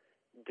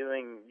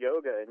doing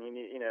yoga, and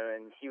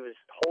and he was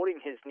holding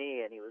his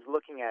knee, and he was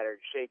looking at her,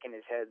 shaking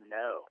his head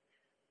no,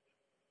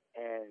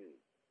 and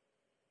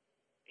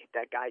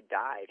that guy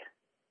died,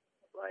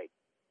 like,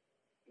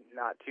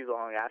 not too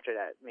long after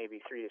that, maybe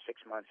 3 to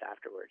 6 months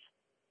afterwards.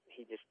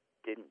 He just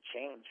didn't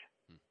change.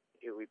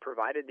 We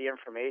provided the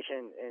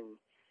information, and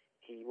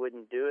he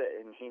wouldn't do it,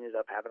 and he ended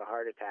up having a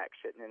heart attack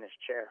sitting in his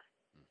chair.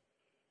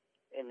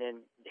 And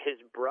then his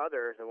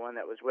brother, the one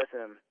that was with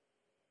him,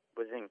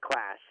 was in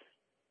class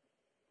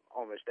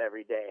almost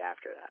every day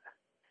after that.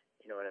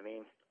 You know what I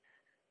mean?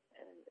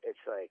 And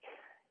it's like,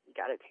 you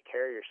got to take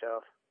care of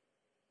yourself.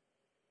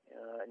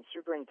 And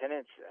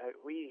superintendents,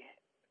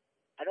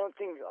 I don't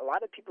think a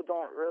lot of people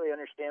don't really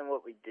understand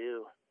what we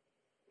do.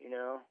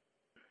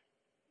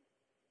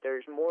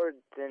 There's more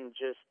than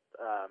just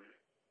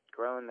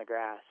growing the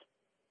grass.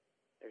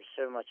 There's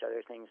so much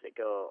other things that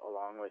go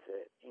along with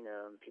it.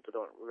 People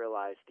don't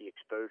realize the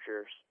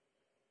exposures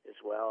as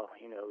well.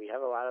 We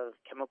have a lot of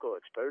chemical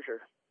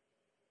exposure.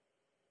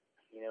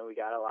 We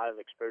got a lot of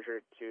exposure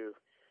to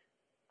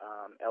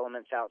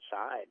elements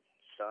outside,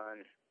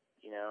 sun,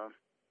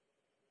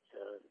 So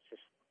it's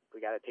just,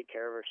 we got to take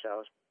care of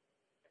ourselves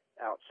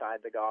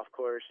outside the golf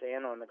course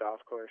and on the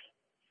golf course.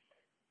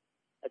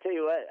 I tell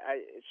you what,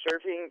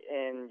 surfing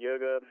and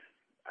yoga,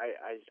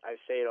 I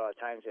say it all the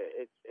time.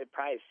 It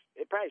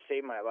probably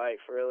saved my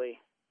life, really.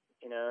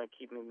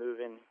 Keep me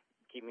moving,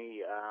 keep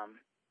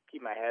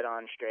my head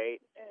on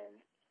straight, and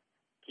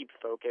keep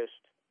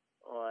focused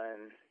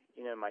on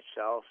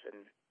myself.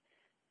 And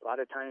a lot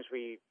of times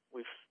we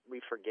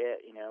forget.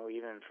 We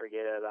even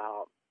forget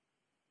about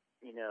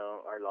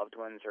our loved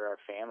ones or our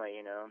family.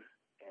 And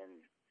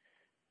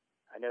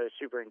I know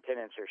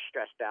superintendents are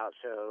stressed out,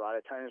 so a lot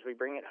of times we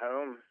bring it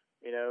home.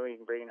 We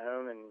can bring it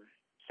home, and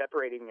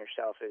separating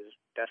yourself is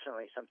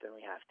definitely something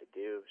we have to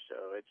do.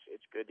 So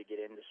it's good to get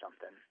into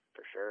something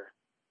for sure.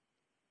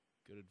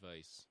 Good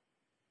advice.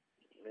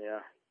 Yeah.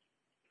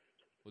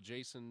 Well,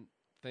 Jason,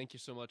 thank you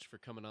so much for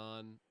coming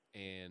on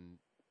and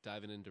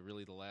diving into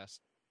really the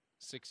last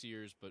 6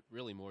 years, but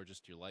really more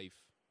just your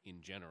life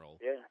in general.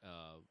 Yeah.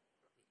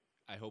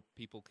 I hope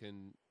people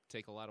can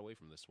take a lot away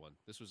from this one.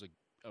 This was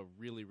a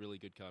really, really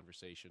good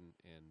conversation,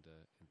 and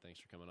thanks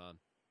for coming on.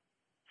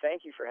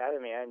 Thank you for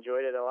having me. I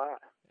enjoyed it a lot.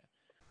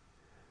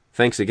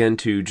 Thanks again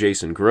to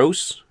Jason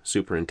Gross,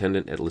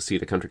 superintendent at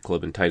Cita Country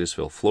Club in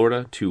Titusville,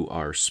 Florida, to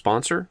our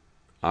sponsor,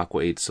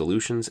 AquaAid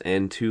Solutions,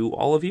 and to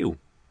all of you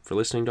for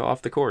listening to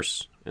Off the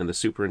Course and the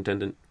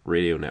Superintendent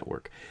Radio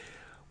Network.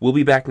 We'll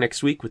be back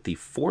next week with the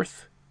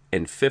 4th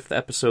and 5th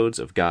episodes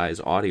of Guy's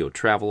audio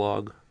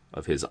travelogue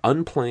of his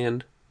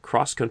unplanned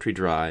cross-country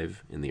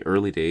drive in the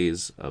early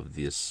days of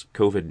this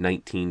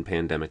COVID-19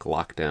 pandemic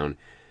lockdown.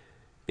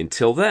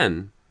 Until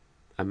then,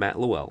 I'm Matt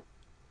Llewell,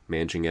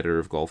 managing editor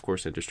of Golf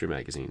Course Industry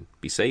Magazine.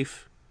 Be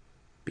safe,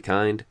 be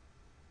kind.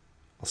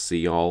 I'll see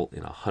y'all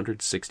in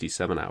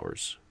 167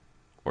 hours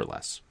or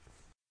less.